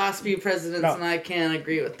at our last few presidents and I can't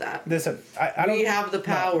agree with that. Listen, I don't... We have the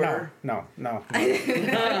power. No. No.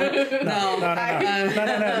 Listen.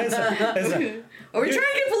 Are we trying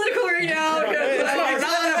to get political right now?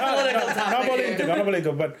 Not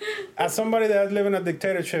political, but as somebody that has lived in a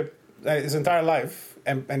dictatorship his entire life,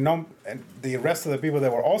 and the rest of the people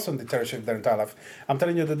that were also in dictatorship their entire life, I'm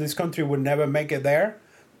telling you that this country would never make it there.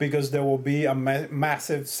 Because there will be a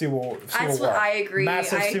massive civil war. That's what I agree.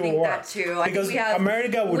 Massive I civil think war. that too. Because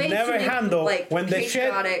America would never handle when they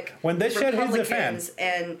shed his defense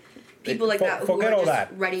and people like that. Forget all that.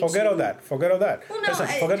 Forget all that. Well, no, listen,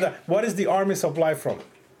 forget that. What is the army supply from?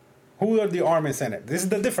 Who are the armies in it? This is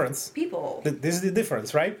the difference. People. This is the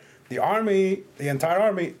difference, right? The army, the entire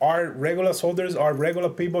army, are regular soldiers, are regular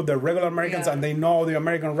people. They're regular Americans, and they know the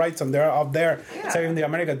American rights, and they're out there saving the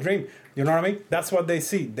American dream. You know what I mean? That's what they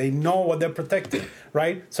see. They know what they're protecting,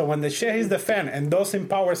 right? So when the shit hits the fan, and those in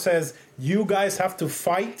power says, you guys have to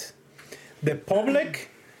fight, the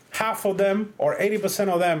public, half of them or 80%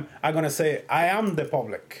 of them are going to say, I am the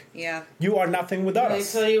public. Yeah. You are nothing without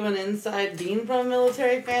us. I tell you, when inside being from a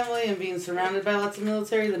military family and being surrounded by lots of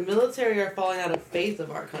military, the military are falling out of faith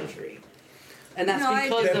of our country. And that's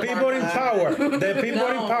because the people in power. The people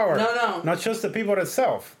in power. No. Not just the people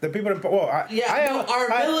itself. The people in power.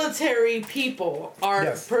 Our military people,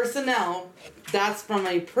 our personnel, that's from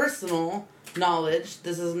a personal knowledge.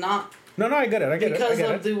 This is not. No, I get it. Because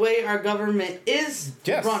of the way our government is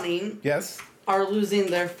running. Yes. Are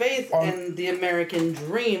losing their faith in the American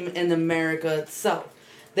dream in America itself.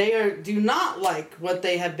 They do not like what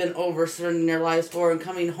they have been over-surrendering their lives for and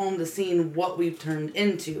coming home to seeing what we've turned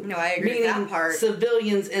into. No, I agree with that part.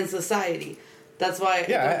 Civilians in society. That's why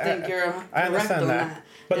I don't think you're correct on that.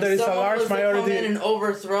 But there is a large minority. If someone was to come in and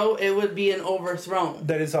overthrow, it would be an overthrown.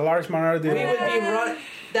 There is a large minority. We would be run.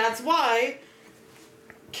 That's why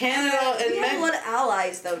Canada and Mexico. We have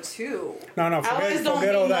allies, though, too. No, allies don't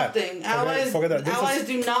forget mean all that. Nothing. Allies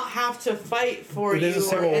do not have to fight for you. It's a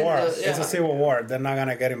civil war. It's a civil war. They're not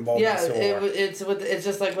gonna get involved in a civil war. It's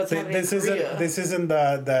just like what's happening in Korea. This isn't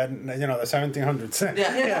the 1700s.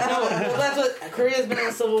 Yeah. No, well, that's what Korea's been in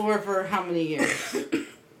a civil war for how many years?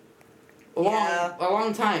 A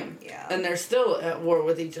long time. Yeah. And they're still at war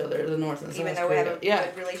with each other, the North and South Korea. Even though we have a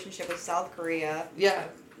good relationship with South Korea. Yeah.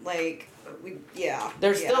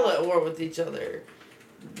 They're still at war with each other.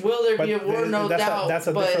 Will there be a war? No doubt. That's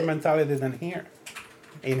a different mentality than here.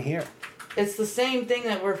 In here. It's the same thing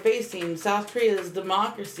that we're facing. South Korea is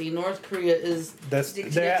democracy. North Korea is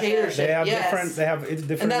dictatorship. They have different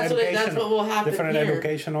and that's what will happen different here.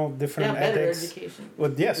 different better ethics. Education.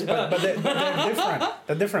 Well, yes, but they're different.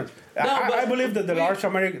 They're different. I believe that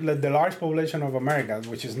the large population of America,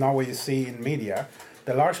 which is not what you see in media,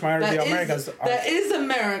 the large minority of Americans that is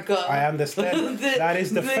America. I understand. That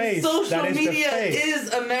is the face. Social media is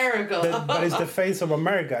America. But it's the face of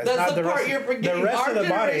America. It's That's not the part you're forgetting. The rest Our of the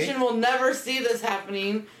generation body will never see this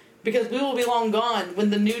happening because we will be long gone when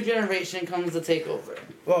the new generation comes to take over.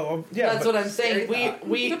 Well, yeah. That's what I'm saying.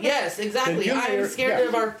 We yes, exactly. I'm scared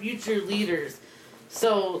of our future leaders.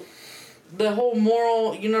 So the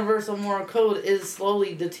whole universal moral code is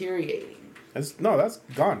slowly deteriorating. That's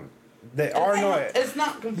gone. It's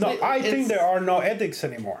not completely. No, I think there are no ethics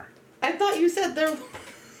anymore. I thought you said there.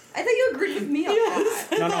 I thought you agreed with me on that.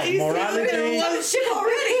 No, morality. One ship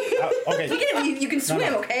already. Okay. You can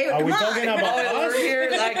swim, okay? Are we talking about us?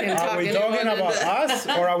 Are we talking about us,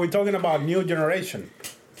 or are we talking about new generation?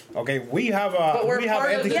 Okay, we have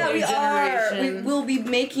ethical. Yeah, we are. We will be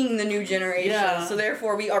making the new generation. Yeah. So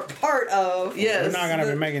therefore, we are part of. Yes. We're not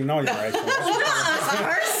gonna be making no generation.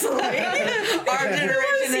 Personally, our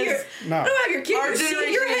generation is. No. Our generation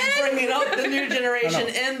is bringing up the new generation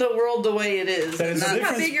in the world the way it is.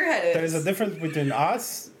 How big your head is. There is a difference between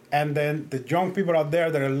us and then the young people out there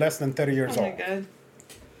that are less than 30 years old. Oh my God.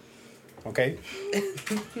 Okay.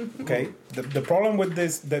 Okay. The problem with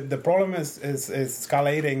this, the problem is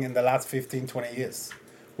escalating in the last 15, 20 years.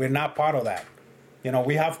 We're not part of that.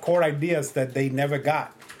 We have core ideas that they never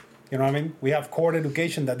got. You know what I mean? We have core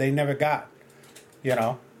education that they never got.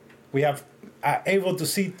 We have able to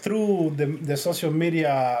see through the social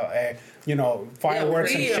media,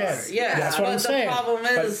 fireworks and shit. Yeah, that's what I'm saying. The problem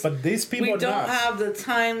is, but these people we don't have the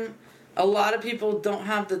time. A lot of people don't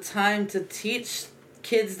have the time to teach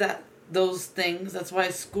kids those things. That's why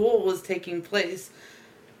school was taking place.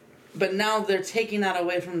 But now they're taking that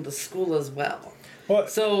away from the school as well.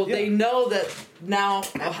 They know that now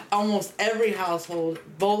almost every household,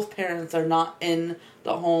 both parents are not in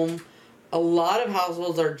the home. A lot of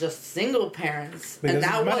households are just single parents. Because and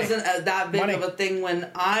that wasn't that big of a thing when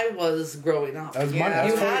I was growing up. That was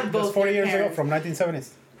money. That's 40 years ago, from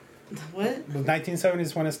 1970s. What? The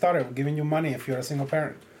 1970s when it started, giving you money if you're a single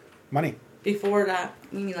parent. Money. Before that.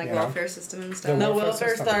 You mean welfare system and stuff? No,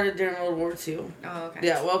 welfare started during World War II. Oh, okay.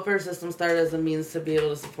 Yeah, welfare system started as a means to be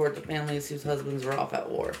able to support the families whose husbands were off at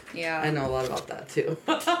war. Yeah. I know a lot about that, too.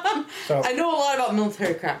 I know a lot about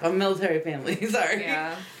military crap. I'm a military family, sorry.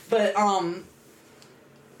 Yeah. But,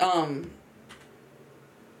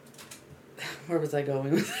 where was I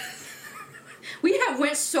going with this? We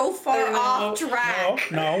went so far off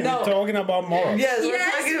track. No, we're talking about morals. Yes, we're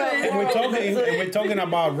talking about morals. And we're talking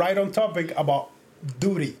about right on topic about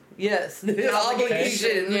duty. Yes, the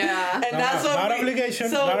obligation. Yeah, and that's what not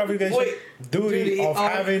obligation. Not obligation. Duty of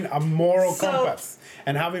having a moral compass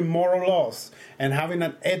and having moral laws and having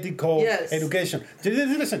an ethical education.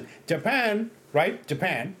 Listen, Japan, right?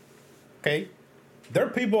 Japan, okay. Their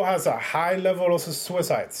people has a high level of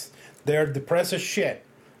suicides. They're depressed as shit.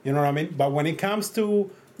 You know what I mean? But when it comes to,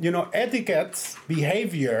 etiquettes,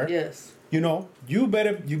 behavior, you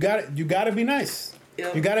gotta be nice.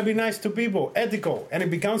 Yep. You gotta be nice to people, ethical, and it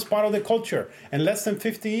becomes part of the culture. In less than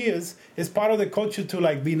 50 years, it's part of the culture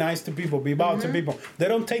to be nice to people, be bound to people. They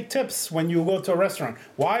don't take tips when you go to a restaurant.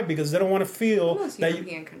 Why? Because they don't want to feel that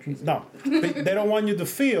they don't want you to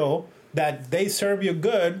feel that they serve you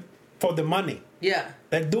good for the money. Yeah.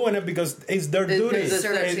 They're doing it because it's their duty.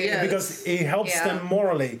 Because it helps them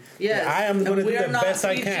morally. Yes. I am going to do the best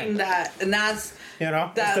I can. That, and that's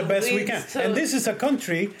it's the best we can. And this is a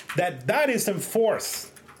country that is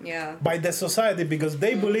enforced by the society because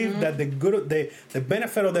they believe that the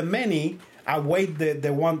benefit of the many outweigh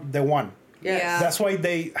the one. Yes. That's why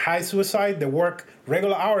they high suicide. They work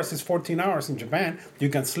regular hours is 14 hours in Japan. You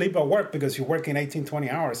can sleep at work because you're working 18, 20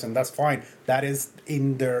 hours, and that's fine. That is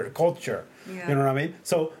in their culture. Yeah. You know what I mean?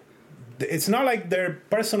 So it's not like they're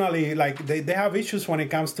personally like they have issues when it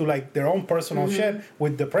comes to like their own personal shit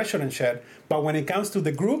with depression and shit. But when it comes to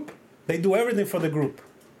the group, they do everything for the group.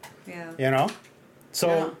 Yeah. You know?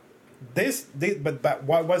 So but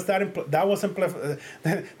what was that? That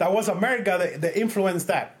was America that influenced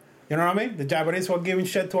that. You know what I mean? The Japanese were giving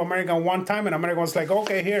shit to America one time, and America was like,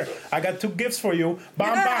 okay, here, I got 2 gifts for you.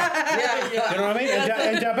 Bam, bam. You know what I mean?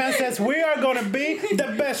 And Japan says, we are going to be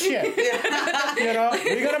the best shit. You know?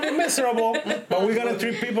 We're going to be miserable, but we're going to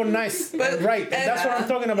treat people nice and right. And that's what I'm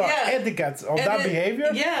talking about. Etiquette of that behavior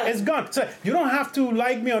is gone. So you don't have to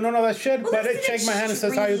like me or none of that shit, but it shake my hand and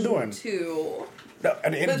says, how you doing?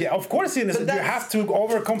 Of course, you have to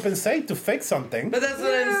overcompensate to fix something. But that's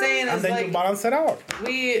what I'm saying. And then you balance it out.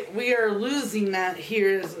 We are losing that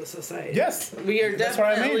here as a society. Yes. We are definitely. That's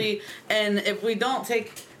what I mean. And if we don't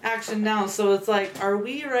take action now, so it's like, are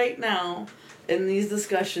we right now in these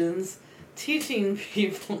discussions teaching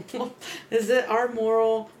people, is it our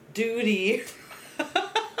moral duty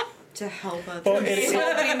to help others? Well,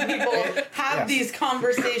 helping people have these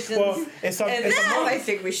conversations. Well, I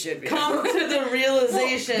think we should come to the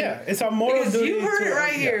realization. It's a moral duty. You heard it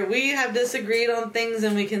right here. We have disagreed on things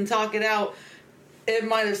and we can talk it out. It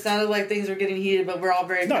might have sounded like things were getting heated, but we're all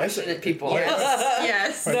very passionate people.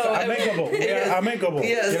 Yes. It's amicable. Amicable.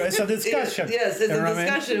 Yes. It's a discussion. Yes, it's a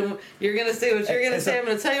discussion. You're going to say what you're going to say. I'm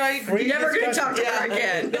going to tell you why you're never going to talk to her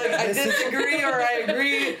again. I disagree or I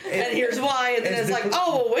agree, and here's why. And then it's like,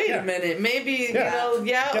 oh, well, wait a minute. Maybe,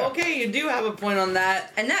 okay, you do have a point on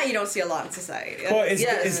that. And that you don't see a lot in society. Well, it's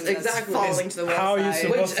exactly falling to the wayside. How you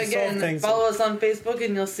supposed to solve things. Follow us on Facebook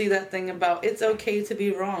and you'll see that thing about it's okay to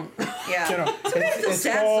be wrong. Yeah.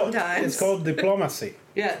 It's called diplomacy.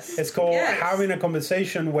 Yes. It's called having a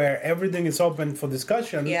conversation where everything is open for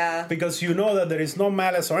discussion. Yeah. Because you know that there is no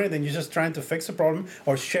malice or anything. You're just trying to fix a problem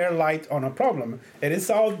or share light on a problem. It is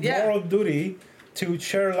our moral duty to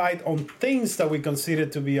share light on things that we consider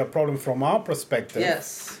to be a problem from our perspective.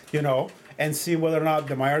 Yes. You know, and see whether or not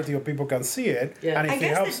the majority of people can see it. Yeah. And if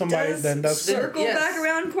it helps somebody, then that's circle back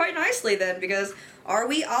around quite nicely then, because are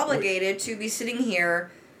we obligated to be sitting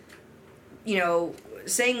here,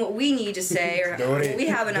 saying what we need to say or what we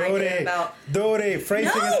have an idea about? Phrasing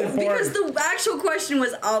is important. Because the actual question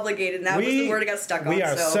was obligated, and that was the word I got stuck on. We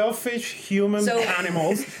are selfish human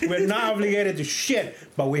animals. We're not obligated to shit,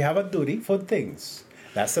 but we have a duty for things.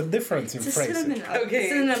 That's the difference in phrasing. Okay.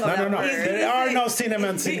 No. There are no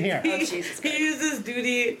synonyms in here. He uses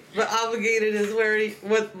duty, but obligated is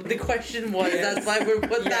what the question was. That's why we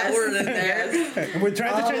put that word in there. We're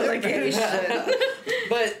trying to change it.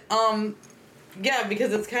 But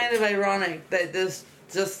because it's kind of ironic that this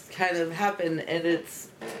just kind of happened, and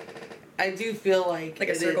I do feel like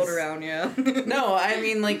it circled around, No, I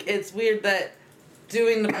mean, like, it's weird that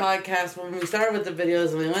doing the podcast, when we started with the videos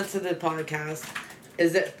and we went to the podcast,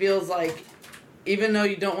 is it feels like, even though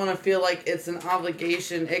you don't want to feel like it's an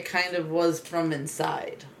obligation, it kind of was from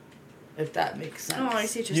inside. If that makes sense. Oh, I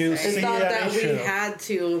see what you're saying. It's not that we had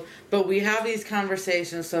to, but we have these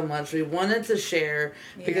conversations so much. We wanted to share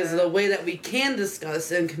because of the way that we can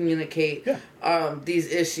discuss and communicate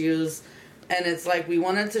these issues. And it's like we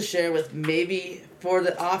wanted to share with maybe for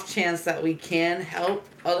the off chance that we can help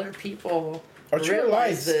other people or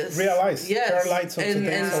realize this. Yes.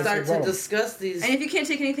 And start to discuss these. And if you can't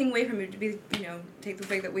take anything away from it, to be, take the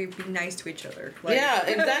fact that we be nice to each other. Like, yeah,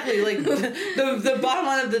 exactly. Like the bottom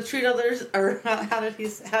line of the treat others, or how did you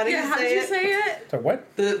say it? So what?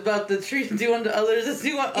 About the treat do unto others as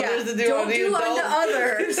you want others to do unto you. Don't do unto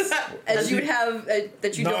others as you would have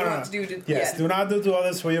that you don't want to do to. Yes, do not do to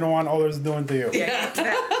others what you don't want others doing to you.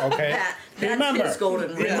 Okay. Remember. His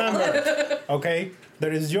golden rule. Remember. Okay.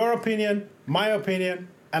 There is your opinion, my opinion,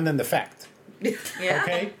 and then the fact. Yeah.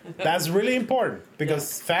 Okay? That's really important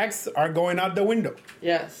because facts are going out the window.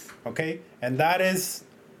 Yes. Okay? And that is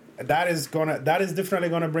definitely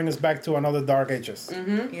gonna bring us back to another dark ages.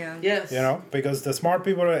 Mm-hmm. Yeah. Yes. Because the smart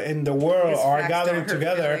people in the world are gathering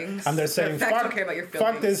together and they're saying,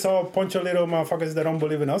 fuck this whole bunch of little motherfuckers that don't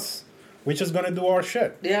believe in us. We're just gonna do our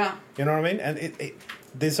shit. Yeah. You know what I mean? And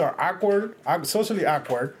these are awkward, socially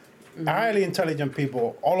awkward, highly intelligent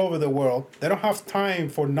people all over the world. They don't have time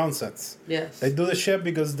for nonsense. Yes. They do the shit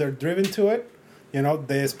because they're driven to it. You know,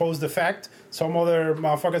 they expose the fact. Some other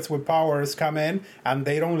motherfuckers with powers come in and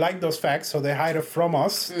they don't like those facts, so they hide it from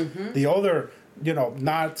us. The other, you know,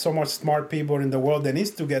 not so much smart people in the world, they need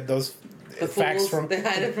to get those facts from. They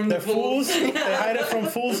hide it from the fools. They hide it from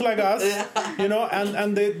fools like us. Yeah. You know,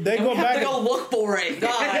 and they go back. They go look for it.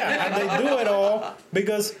 God. Yeah, and they do it all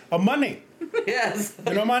because of money. Yes.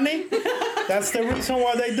 You know, money? That's the reason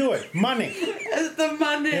why they do it. Money. It's the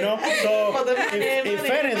money. You know, so if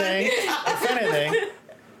anything,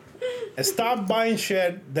 stop buying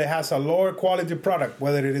shit that has a lower quality product,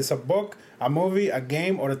 whether it is a book, a movie, a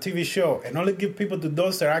game, or a TV show, and only give people to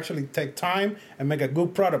those that actually take time and make a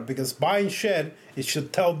good product. Because buying shit, it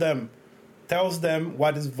should tells them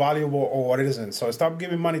what is valuable or what it isn't. So stop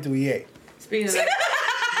giving money to EA. Speaking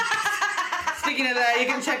of that, you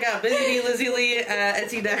can check out BusyBeeLizzieLee at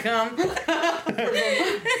Etsy.com.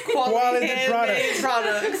 Quality products.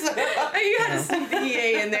 You had some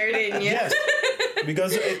EA in there, didn't you? Yes.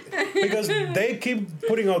 Because they keep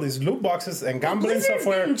putting all these loot boxes and gambling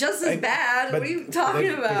software. Just as bad. What are you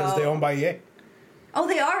talking about? Because they own by EA. Oh,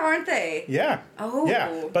 they are, aren't they? Yeah. Oh.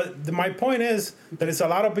 Yeah. But my point is, there is a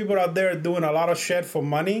lot of people out there doing a lot of shit for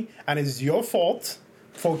money, and it's your fault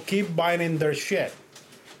for keep buying their shit.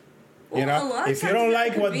 You know, if you don't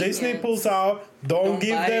like what Disney pulls out, don't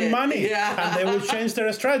give them money. Yeah. And they will change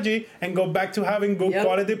their strategy and go back to having good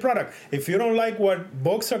quality product. If you don't like what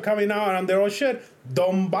books are coming out and their own shit,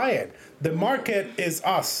 don't buy it. The market is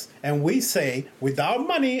us. And we say, without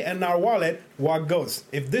money in our wallet, what goes?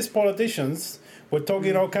 If these politicians were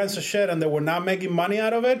talking all kinds of shit and they were not making money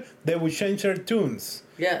out of it, they would change their tunes.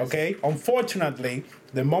 Yes. Okay? Unfortunately,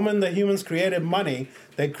 the moment the humans created money,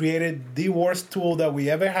 they created the worst tool that we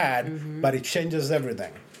ever had, but it changes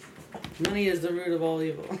everything. Money is the root of all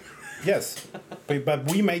evil. Yes, but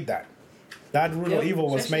we made that. That root of evil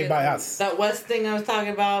was made by us. That West thing I was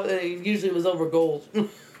talking about, it usually was over gold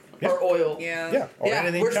or oil. Yeah. Or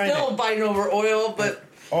anything we're China. still fighting over oil, but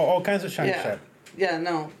all kinds of China shit. Yeah,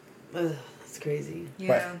 no, that's crazy.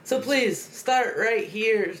 Yeah. But, So please start right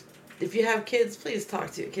here. If you have kids, please talk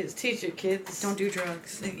to your kids. Teach your kids. Don't do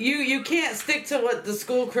drugs. You can't stick to what the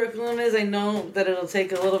school curriculum is. I know that it'll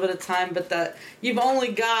take a little bit of time, but that you've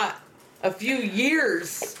only got a few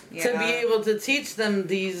years to be able to teach them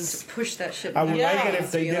these. Push that shit. I would like it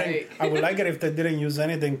if they didn't. I would like it if they didn't use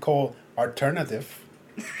anything called alternative.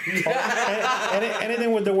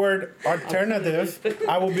 Anything with the word alternative,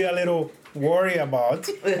 I would be a little worried about.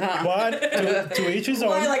 Yeah. But to each his own.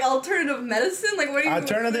 Why, like alternative medicine? Like what do you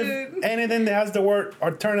alternative? Anything that has the word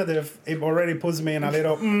alternative, it already puts me in a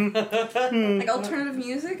little. Like alternative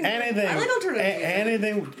music. Anything. I like alternative music.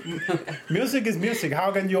 Anything. Music is music.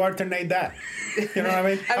 How can you alternate that? You know what I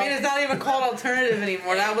mean? I mean, it's not even called alternative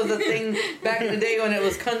anymore. That was a thing back in the day when it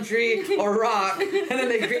was country or rock, and then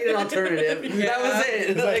they created alternative. Yeah. That was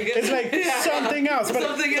it. It's like something else. But,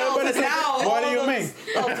 something else. But it's and like, now, what do you mean?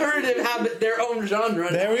 Alternative have their own genre.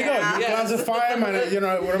 There we go. You classify them, and you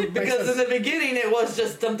know. Because in the beginning, it was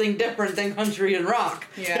just something different than country and rock.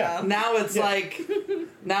 Yeah. Now it's like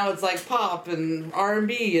pop and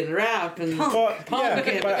R&B and rap and punk.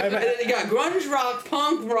 You got grunge rock,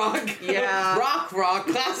 punk rock, rock,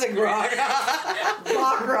 classic rock,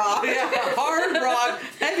 rock, hard rock,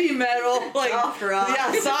 heavy metal, like soft rock,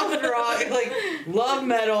 soft rock, like love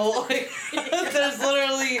metal. Like, there's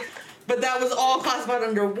literally. But that was all classified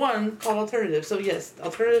under one called alternative. So yes,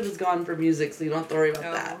 alternative is gone for music, so you don't have to worry about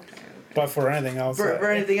that. Okay. But for anything else,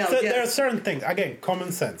 for anything else, there are certain things. Again,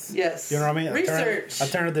 common sense. Yes, you know what I mean. Research,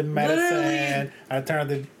 alternative medicine,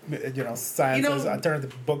 alternative, sciences,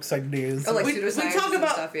 alternative books like these. Oh, like we talk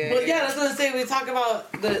about, stuff, that's what I say. We talk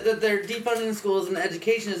about that they're defunding schools and the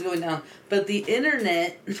education is going down, but the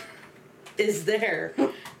internet is there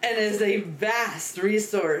and is a vast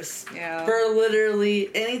resource for literally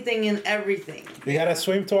anything and everything. You gotta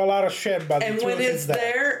swim to a lot of shit, but and when it's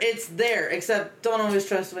there, it's there. Except don't always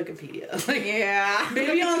trust Wikipedia.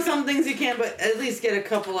 Maybe on some things you can, but at least get a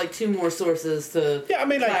couple, like 2 more sources to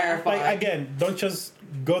clarify. Like again, don't just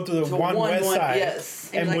go to the one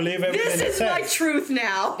website and believe everything. This is my truth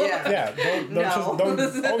now.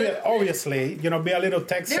 Obviously, be a little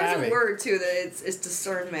tech savvy. There's a word too that it's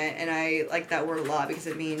discernment, and I like that word a lot because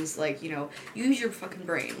it means like use your fucking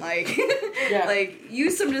brain, like like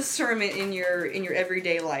use some discernment in your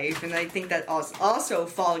everyday life, and I think that also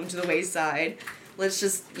falling to the wayside. Let's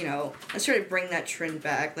just let's try to bring that trend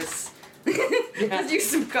back. Let's use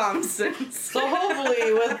some common sense. So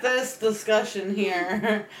hopefully with this discussion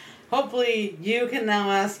here, hopefully you can now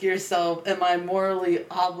ask yourself, am I morally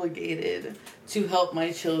obligated to help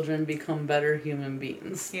my children become better human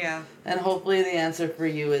beings? Yeah. And hopefully the answer for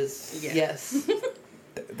you is yes.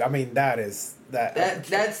 I mean, that's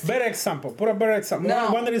better example. Put a better example.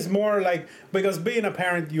 No. One that is more like, because being a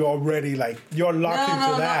parent, you already you're locked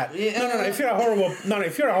into that. No. If you're a horrible parent,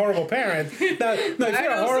 if you're a horrible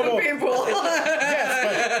people. yes,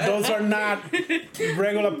 but those are not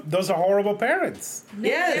regular. Those are horrible parents.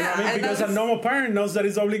 Yes. You know what I mean? Because a normal parent knows that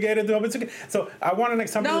he's obligated to help his kid. So I want an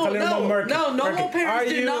example that's a little more murky. No, normal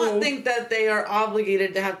parents do not think that they are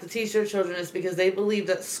obligated to have to teach their children this because they believe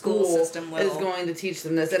that school system is going to teach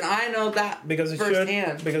them this. And I know that because it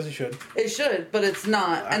firsthand. should. Because it should. It should, but it's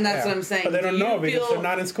not. And that's what I'm saying. But they don't know because they're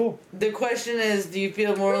not in school. The question is, do you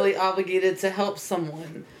feel morally obligated to help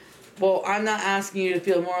someone? Well, I'm not asking you to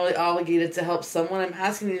feel morally obligated to help someone. I'm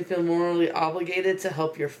asking you to feel morally obligated to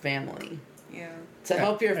help your family. Yeah. To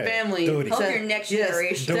help your family. Help your next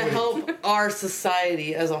generation. To help our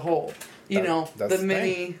society as a whole. You know, the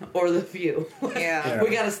many or the few. Yeah.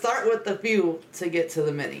 We got to start with the few to get to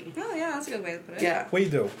the many. Oh, yeah, that's a good way to put it. Yeah. We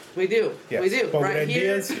do. Yes. We do. But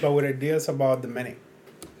with ideas about the many.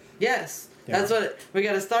 Yes. Yeah. That's what we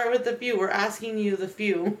got to start with the few. We're asking you, the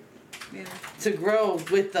few, to grow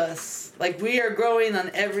with us. Like, we are growing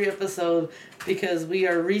on every episode because we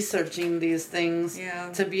are researching these things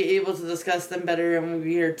to be able to discuss them better, and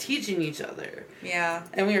we are teaching each other. Yeah.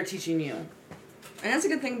 And we are teaching you. And that's a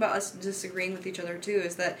good thing about us disagreeing with each other, too,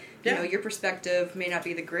 is that, you know, your perspective may not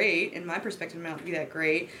be the great, and my perspective may not be that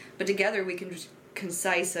great, but together we can just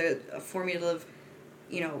concise a formulative,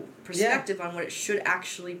 you know, perspective on what it should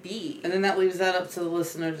actually be. And then that leaves that up to the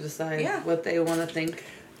listener to decide what they want to think.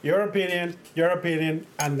 Your opinion,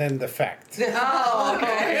 and then the fact. Oh,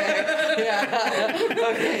 okay.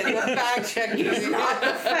 Okay, the fact check is not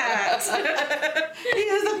the fact. He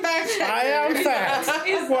is the fact check. I am fact.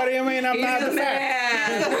 What do you mean I'm not the fact?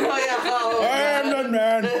 I am the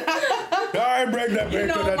man. I bring the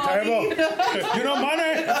meat to the table. You know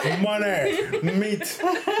money? Meat.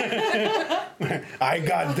 I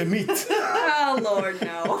got the meat. Oh, Lord,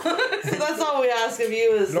 no. So that's all we ask of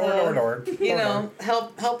you is, Lord. You know,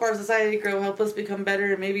 help our society grow, help us become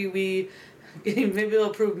better, and maybe it'll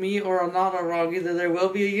prove me or not wrong. Either there will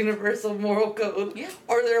be a universal moral code,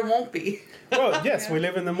 or there won't be. Well, yes, we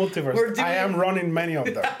live in the multiverse. I am running many of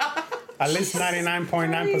them. At least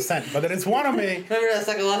 99.9%. But there is one of me. Remember that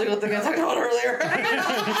psychological thing I talked about earlier?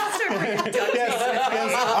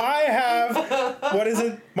 yes, I have, what is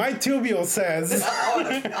it? My tubule says.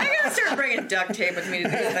 I gotta start bringing duct tape with me to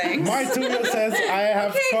these things. My tubule says I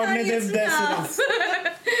have cognitive dissonance.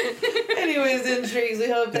 Anyways, intrigues, we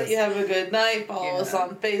hope that you have a good night. Follow us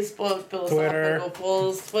on Facebook, Philosophical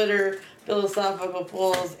Fools, Twitter, Philosophical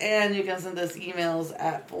Fools, and you can send us emails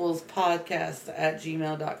at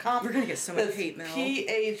foolspodcast@gmail.com. We're gonna get so much hate mail.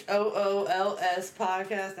 PHOOLS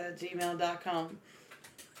podcast@gmail.com.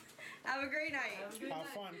 Have a great night. Have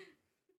fun.